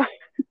interrupts.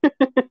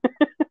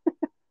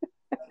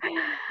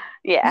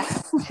 Yeah,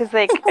 she's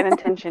like an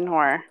attention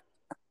whore,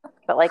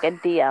 but like a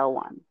DL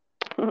one.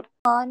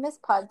 I miss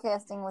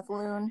podcasting with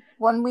Loon.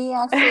 When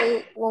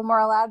we're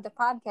allowed to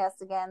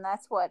podcast again,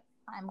 that's what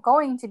I'm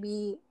going to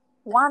be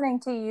wanting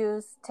to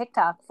use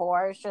TikTok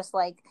for. It's just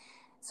like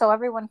so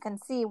everyone can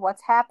see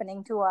what's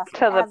happening to us.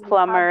 To the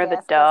plumber,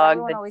 the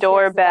dog, the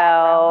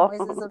doorbell, the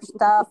noises of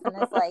stuff, and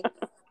it's like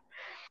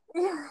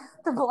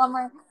the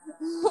plumber.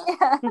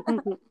 Yeah.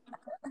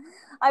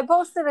 I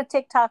posted a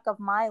TikTok of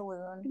my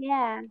Loon.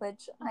 Yeah.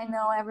 Which I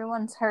know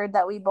everyone's heard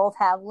that we both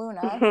have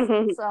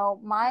Luna. So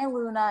my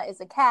Luna is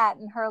a cat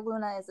and her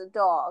Luna is a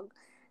dog.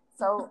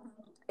 So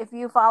if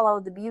you follow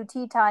the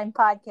Beauty Time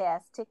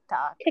Podcast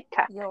TikTok,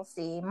 you'll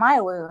see my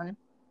Loon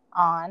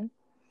on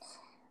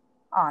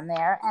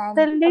there. And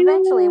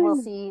eventually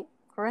we'll see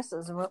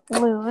Carissa's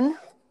Loon.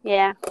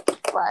 Yeah.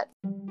 But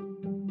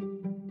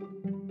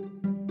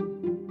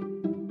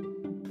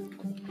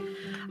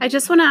I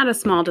just want to add a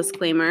small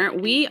disclaimer.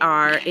 We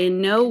are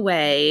in no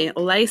way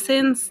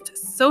licensed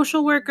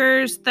social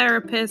workers,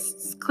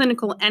 therapists,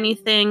 clinical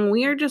anything.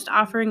 We are just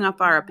offering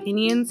up our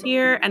opinions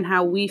here and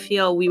how we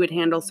feel we would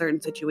handle certain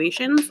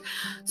situations.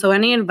 So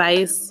any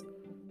advice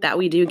that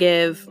we do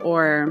give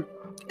or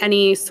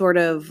any sort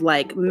of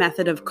like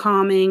method of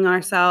calming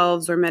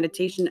ourselves or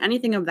meditation,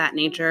 anything of that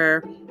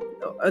nature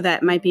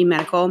that might be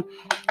medical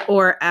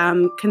or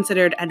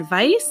considered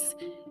advice,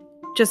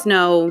 just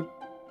know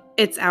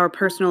it's our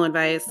personal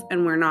advice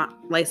and we're not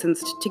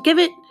licensed to give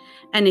it.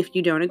 And if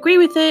you don't agree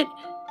with it,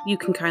 you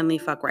can kindly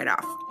fuck right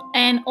off.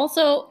 And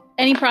also,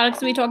 any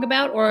products we talk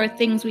about or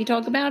things we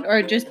talk about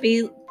are just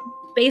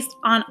based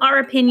on our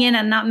opinion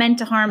and not meant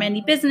to harm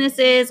any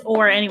businesses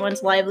or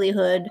anyone's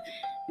livelihood.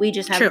 We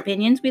just have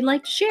opinions we'd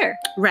like to share.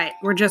 Right.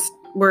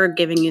 We're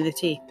giving you the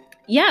tea.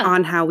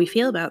 on how we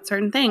feel about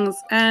certain things.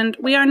 And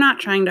we are not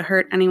trying to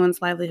hurt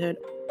anyone's livelihood.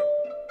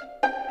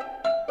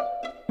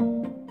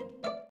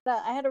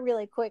 I had a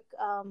really quick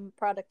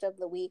product of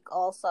the week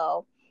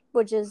also,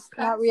 which is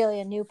not really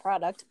a new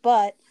product,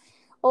 but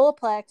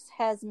Olaplex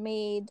has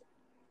made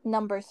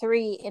number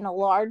 3 in a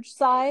large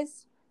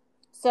size.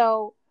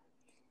 So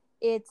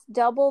it's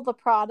double the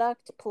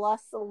product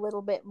plus a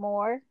little bit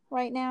more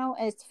right now.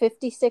 And it's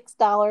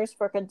 $56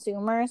 for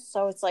consumers.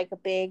 So it's like a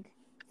big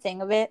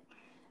thing of it.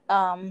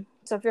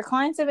 So if your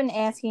clients have been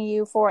asking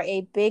you for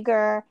a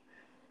bigger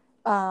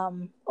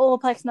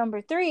Olaplex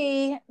number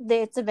 3,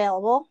 it's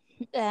available.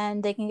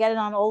 And they can get it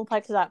on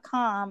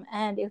Olaplex.com.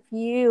 And if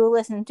you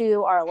listen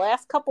to our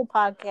last couple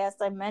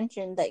podcasts, I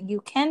mentioned that you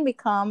can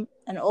become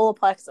an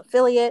Olaplex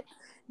affiliate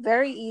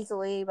very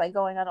easily by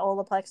going on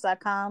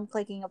Olaplex.com,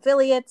 clicking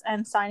affiliates,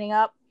 and signing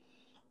up.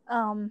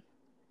 And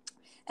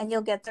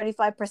you'll get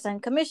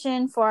 35%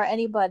 commission for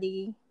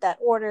anybody that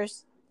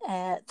orders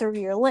through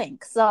your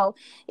link. So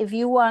if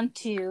you want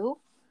to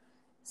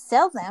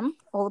sell them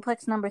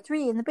Olaplex number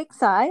 3 in the big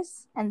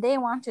size, and they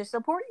want to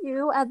support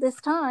you at this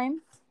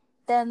time,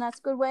 then that's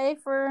a good way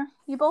for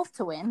you both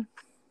to win.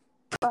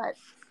 But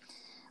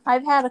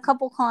I've had a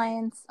couple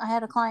clients. I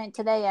had a client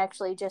today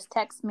actually just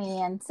text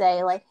me and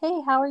say, like,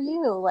 hey, how are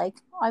you? Like,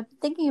 I'm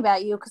thinking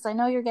about you because I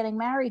know you're getting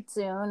married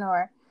soon.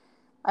 Or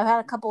I've had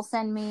a couple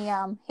send me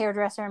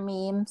hairdresser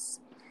memes.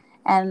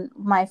 And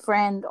my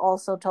friend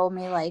also told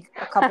me, like,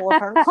 a couple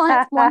of her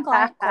clients, one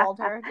client called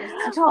her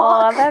just to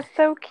talk. Oh, that's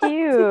so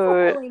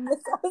cute.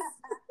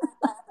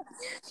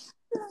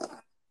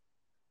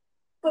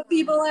 But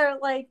people are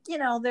like,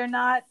 they're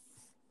not,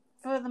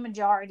 for the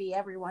majority,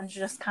 everyone's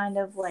just kind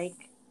of like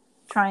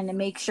trying to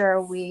make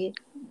sure we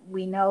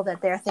know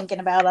that they're thinking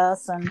about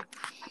us and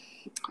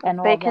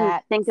all they can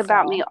that. Think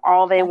about me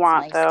all they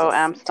want, nice though, and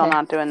I'm still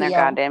not doing their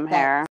goddamn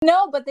hair.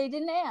 No, but they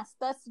didn't ask.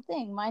 That's the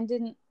thing. Mine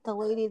didn't. The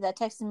lady that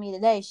texted me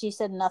today, she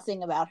said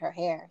nothing about her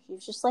hair. She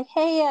was just like,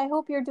 hey, I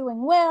hope you're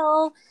doing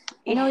well.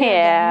 I know you're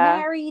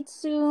getting married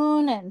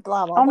soon and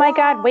blah, blah, blah. Oh, my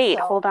God. Wait,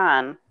 hold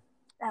on.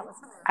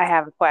 I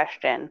have a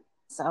question.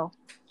 So,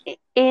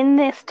 in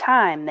this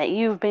time that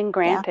you've been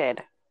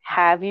granted,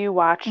 have you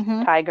watched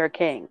Tiger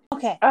King?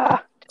 Okay.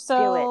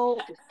 So,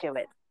 just do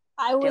it.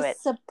 I was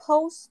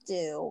supposed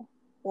to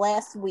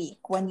last week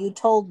when you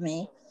told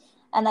me,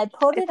 and I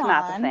put it on. It's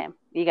not the same.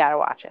 You got to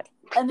watch it.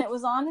 And it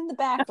was on in the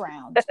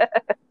background.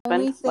 The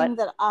only thing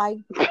that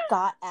I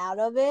got out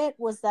of it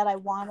was that I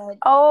wanted.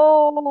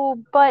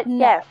 Oh, but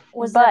yes.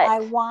 Was but that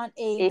I want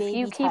a baby if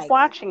you keep tiger.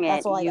 watching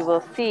it, you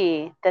will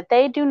see that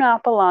they do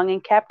not belong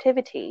in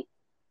captivity.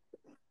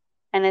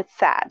 And it's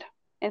sad.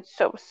 It's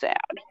so sad.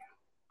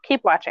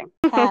 Keep watching.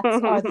 Cats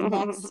are the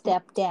next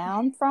step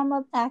down from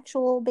an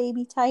actual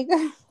baby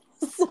tiger.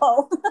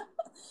 So,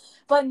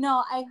 but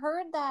no, I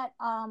heard that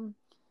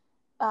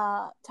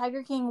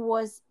Tiger King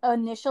was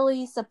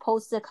initially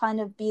supposed to kind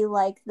of be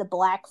like the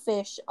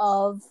Blackfish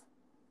of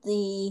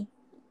the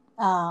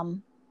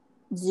zoo.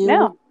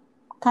 No.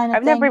 Kind of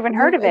I've never even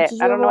heard of it.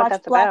 I don't know what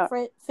that's about.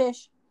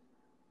 Blackfish?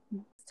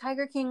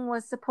 Tiger King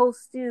was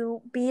supposed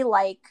to be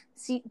like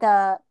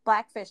the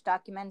Blackfish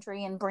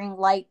documentary and bring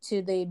light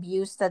to the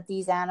abuse that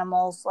these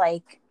animals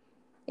like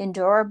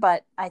endure,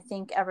 but I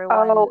think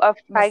everyone of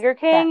Tiger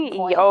King?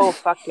 Oh,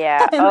 fuck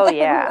yeah. Oh,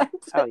 yeah.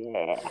 Oh,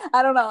 yeah.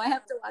 I don't know. I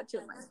have to watch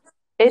it.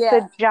 It's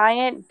a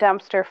giant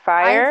dumpster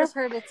fire. I just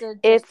heard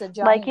it's a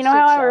giant like, you know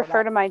how I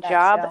refer to my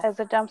job as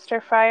a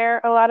dumpster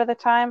fire a lot of the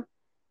time?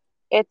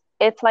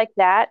 It's like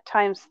that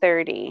times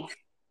 30.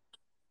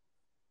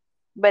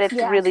 But it's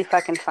really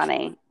fucking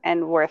funny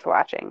and worth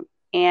watching.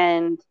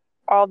 And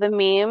all the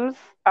memes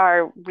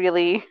are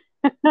really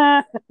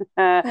that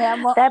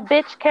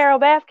bitch Carol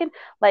Baskin.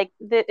 Like,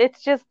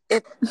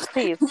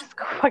 please just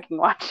go fucking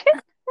watch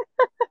it.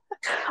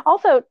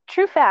 Also,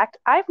 true fact,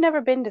 I've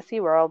never been to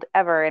SeaWorld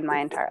ever in my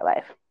entire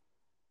life.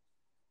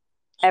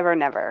 Ever,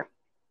 never.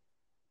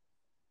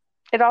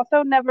 It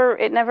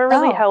never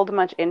really held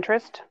much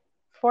interest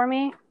for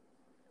me.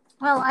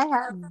 Well, I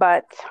have.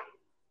 But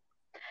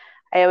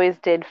I always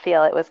did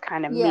feel it was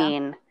kind of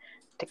mean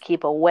to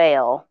keep a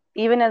whale.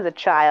 Even as a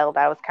child,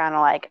 I was kind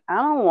of like, I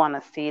don't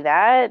want to see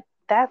that.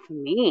 That's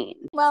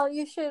mean. Well,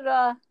 you should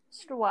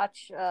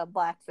watch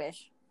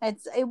Blackfish.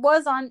 It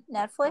was on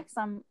Netflix.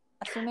 I'm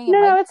assuming it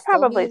might it's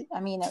probably be. I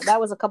mean,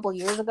 that was a couple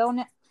years ago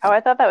now. Oh, I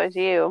thought that was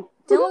you.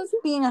 Dylan's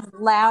being as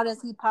loud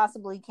as he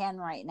possibly can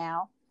right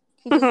now.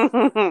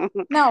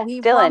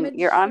 Dylan,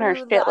 you're on her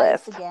shit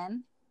list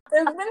again.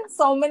 There's been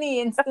so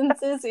many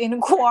instances in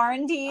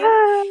quarantine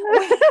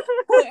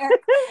where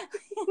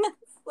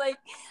it's like,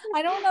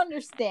 I don't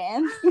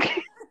understand.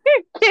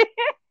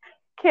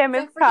 Kim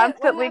is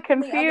constantly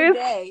confused.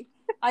 The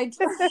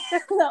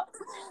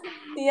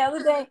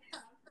other day,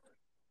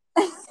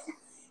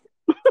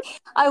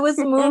 I was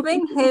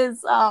moving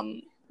his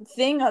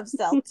thing of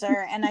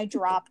seltzer and I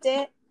dropped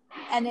it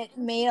and it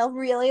made a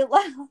really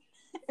loud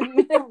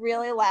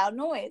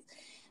noise.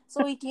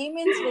 So he came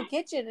into the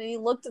kitchen and he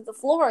looked at the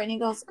floor and he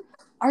goes,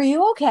 "Are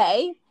you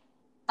okay?"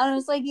 And I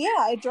was like, "Yeah,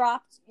 I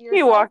dropped your seltzer."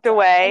 He walked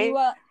away.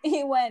 And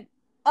he went,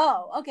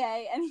 oh,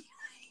 okay. And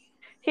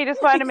he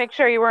just wanted to make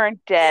sure you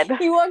weren't dead.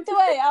 He walked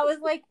away. I was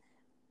like,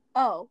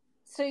 oh,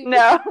 so you,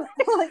 no,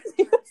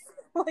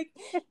 like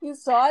you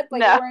saw it, but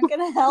you weren't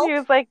gonna help. He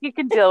was like, you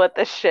can deal with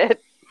this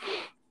shit.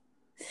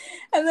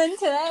 And then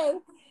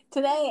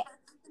today,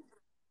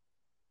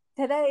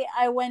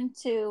 I went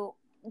to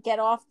get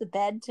off the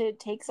bed to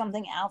take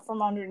something out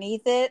from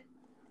underneath it,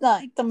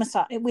 like the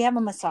massage. We have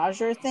a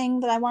massager thing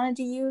that I wanted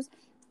to use,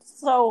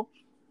 so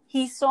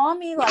he saw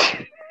me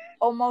like.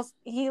 Almost,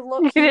 he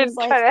looked. He was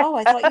like, "Oh,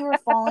 I thought you were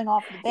falling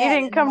off the bed." You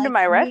didn't come to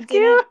my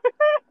rescue.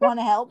 Want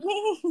to help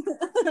me?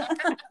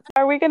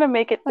 Are we gonna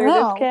make it through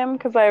this, Kim?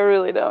 Because I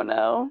really don't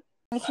know.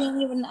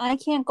 I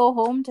can't go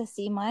home to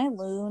see my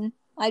loon.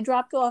 I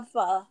dropped off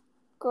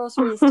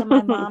groceries to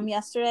my mom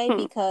yesterday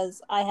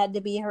because I had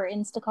to be her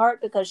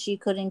Instacart because she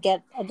couldn't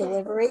get a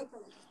delivery.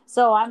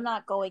 So I'm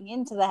not going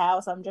into the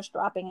house. I'm just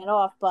dropping it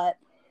off, but.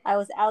 I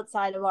was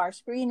outside of our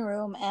screen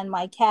room and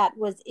my cat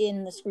was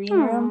in the screen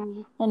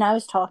room and I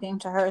was talking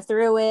to her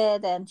through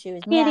it and she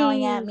was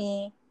meowing at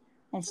me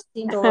and she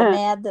seemed a little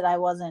mad that I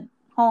wasn't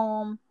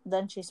home.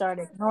 Then she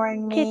started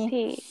ignoring me.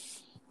 Kitty.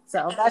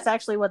 So that's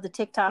actually what the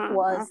TikTok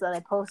was that I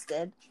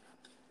posted.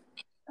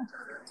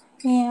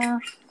 Yeah.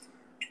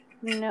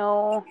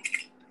 No.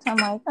 So I'm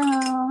like,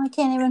 oh, I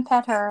can't even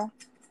pet her.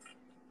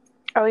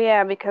 Oh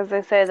yeah, because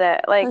they say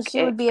that like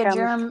she would be a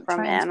germ from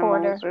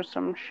transporter animals or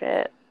some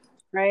shit.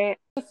 Right.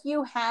 If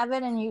you have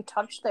it and you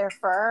touch their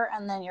fur,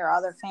 and then your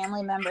other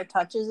family member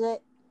touches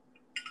it,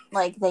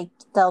 like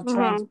they'll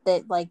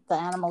like the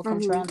animal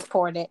can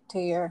transport it to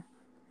your,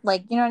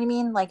 like, you know what I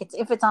mean? Like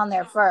if it's on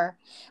their fur.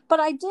 But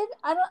I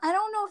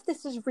don't know if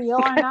this is real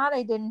or not.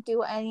 I didn't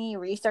do any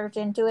research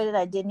into it.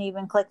 I didn't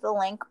even click the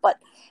link. But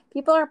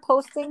people are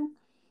posting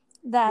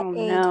that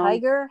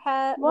tiger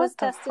was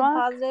tested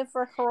positive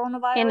for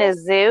coronavirus in a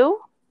zoo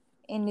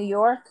in New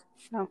York.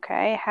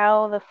 Okay,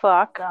 how the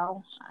fuck?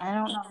 So, I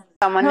don't know.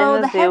 Someone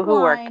in the zoo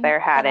who worked there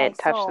had it,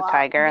 touched the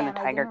tiger, and the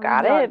tiger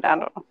got it? I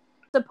don't know.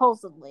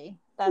 Supposedly.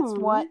 That's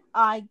what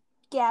I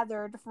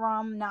gathered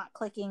from not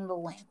clicking the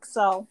link.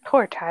 So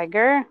poor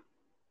tiger.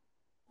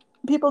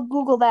 People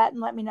Google that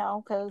and let me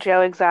know. Cause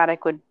Joe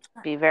Exotic would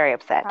be very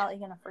upset.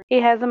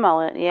 He has a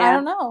mullet, yeah. I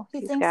don't know.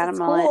 He's got a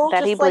mullet cool,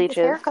 that he bleaches. Like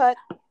his haircut.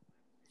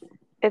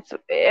 It's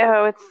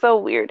so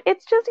weird.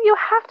 It's just, you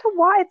have to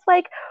watch.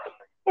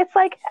 It's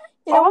like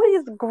all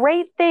these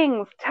great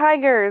things,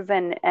 tigers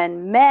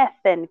and meth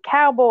and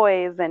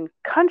cowboys and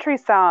country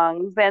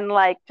songs and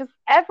like just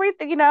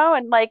everything, you know,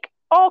 and like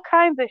all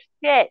kinds of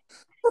shit.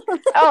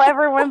 Oh,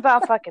 everyone's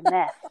on fucking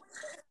meth.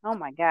 Oh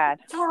my God.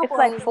 It's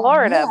like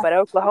Florida, but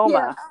Oklahoma.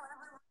 Yeah.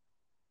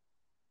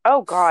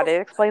 Oh God,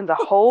 it explains a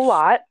whole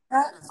lot.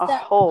 A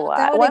whole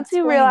lot. Once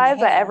you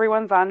realize that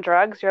everyone's on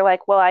drugs, you're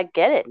like, well, I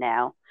get it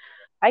now.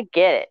 I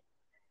get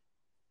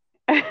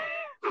it.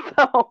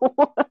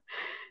 So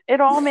it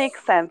all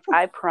makes sense,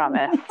 I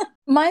promise.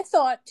 My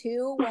thought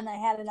too, when I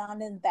had it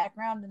on in the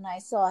background and I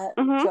saw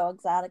Joe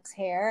Exotic's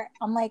hair,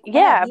 I'm like,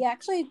 wow, he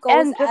actually goes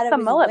and just out the of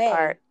his mullet way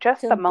part,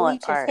 just the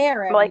mullet part,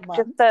 like month.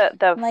 just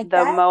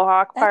the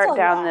mohawk part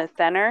down the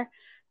center,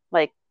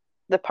 like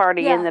the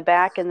party in the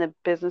back and the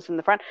business in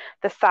the front.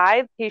 The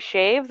sides he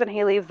shaves and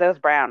he leaves those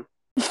brown.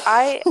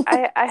 I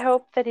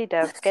hope that he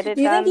does get it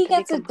done. You think he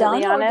gets it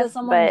done, honest, or does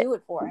someone do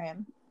it for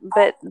him?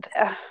 But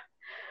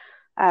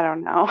I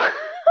don't know,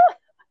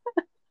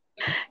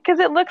 because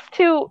it looks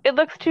too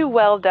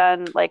well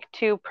done, like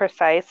too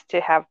precise to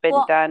have been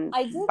done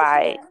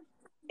by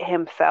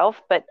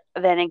himself. But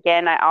then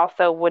again, I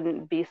also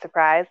wouldn't be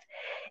surprised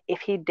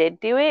if he did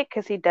do it,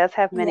 because he does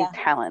have many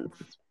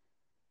talents.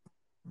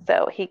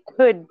 So he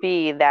could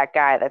be that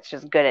guy that's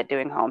just good at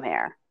doing home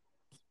hair.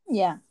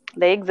 Yeah,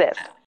 they exist.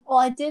 Well,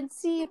 I did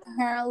see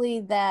apparently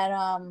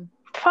that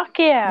fuck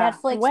yeah,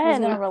 Netflix was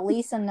going to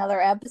release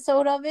another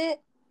episode of it,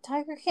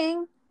 Tiger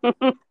King.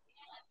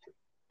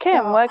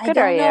 Kim, what good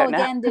are you? I don't know.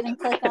 Again, didn't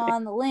click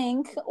on the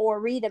link or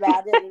read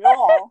about it at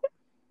all.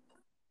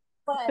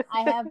 But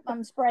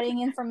I'm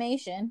spreading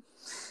information,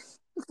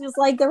 just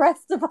like the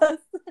rest of us.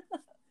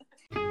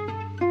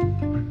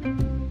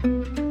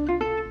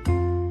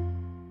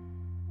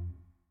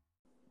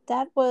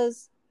 That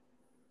was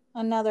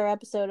another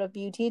episode of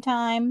Beauty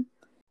Time.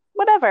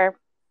 Whatever.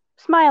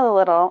 Smile a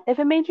little. If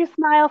it made you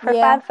smile for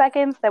 5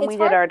 seconds, then we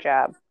did our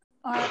job.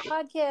 Our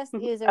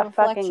podcast is a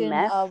reflection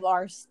of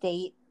our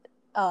state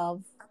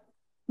of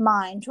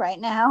mind right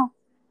now.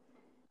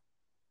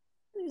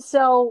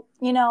 So,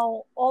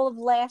 all of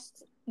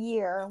last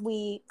year,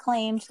 we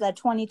claimed that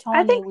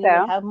 2020 we would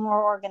have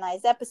more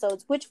organized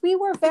episodes, which we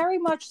were very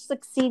much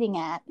succeeding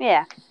at.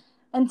 Yeah.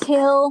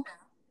 Until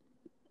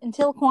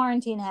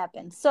quarantine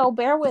happened. So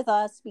bear with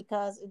us,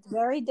 because it's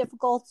very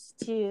difficult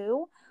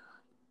to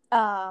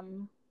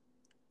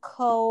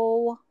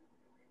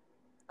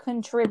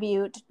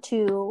co-contribute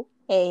to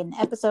an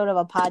episode of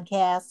a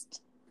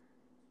podcast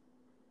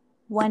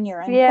when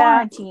you're in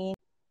quarantine.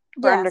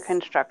 We're under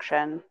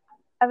construction.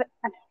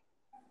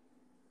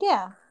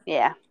 Yeah.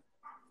 Yeah.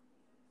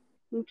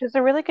 Which is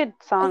a really good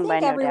song by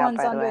No Doubt, by the way. Everyone's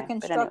under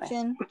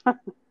construction.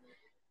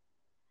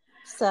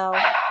 So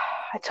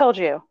I told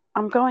you,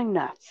 I'm going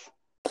nuts.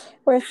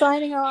 We're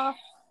signing off,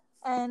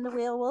 and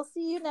we'll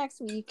see you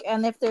next week.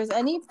 And if there's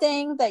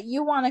anything that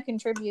you want to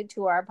contribute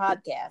to our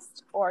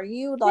podcast or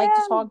you'd like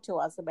to talk to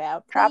us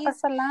about, drop please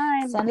us a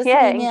line. Send us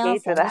an email,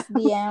 send us a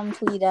DM,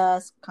 tweet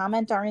us,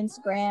 comment our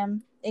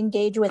Instagram,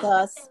 engage with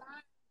us,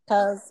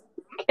 because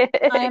I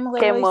am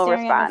literally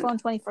staring at my phone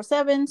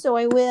 24/7, so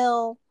I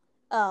will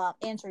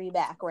answer you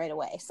back right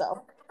away.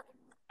 So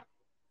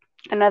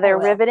another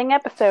riveting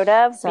episode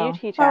of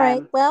Beauty Time. All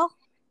right, well,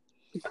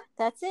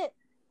 that's it.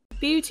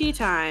 Beauty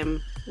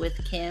Time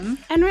with Kim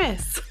and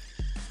Riss.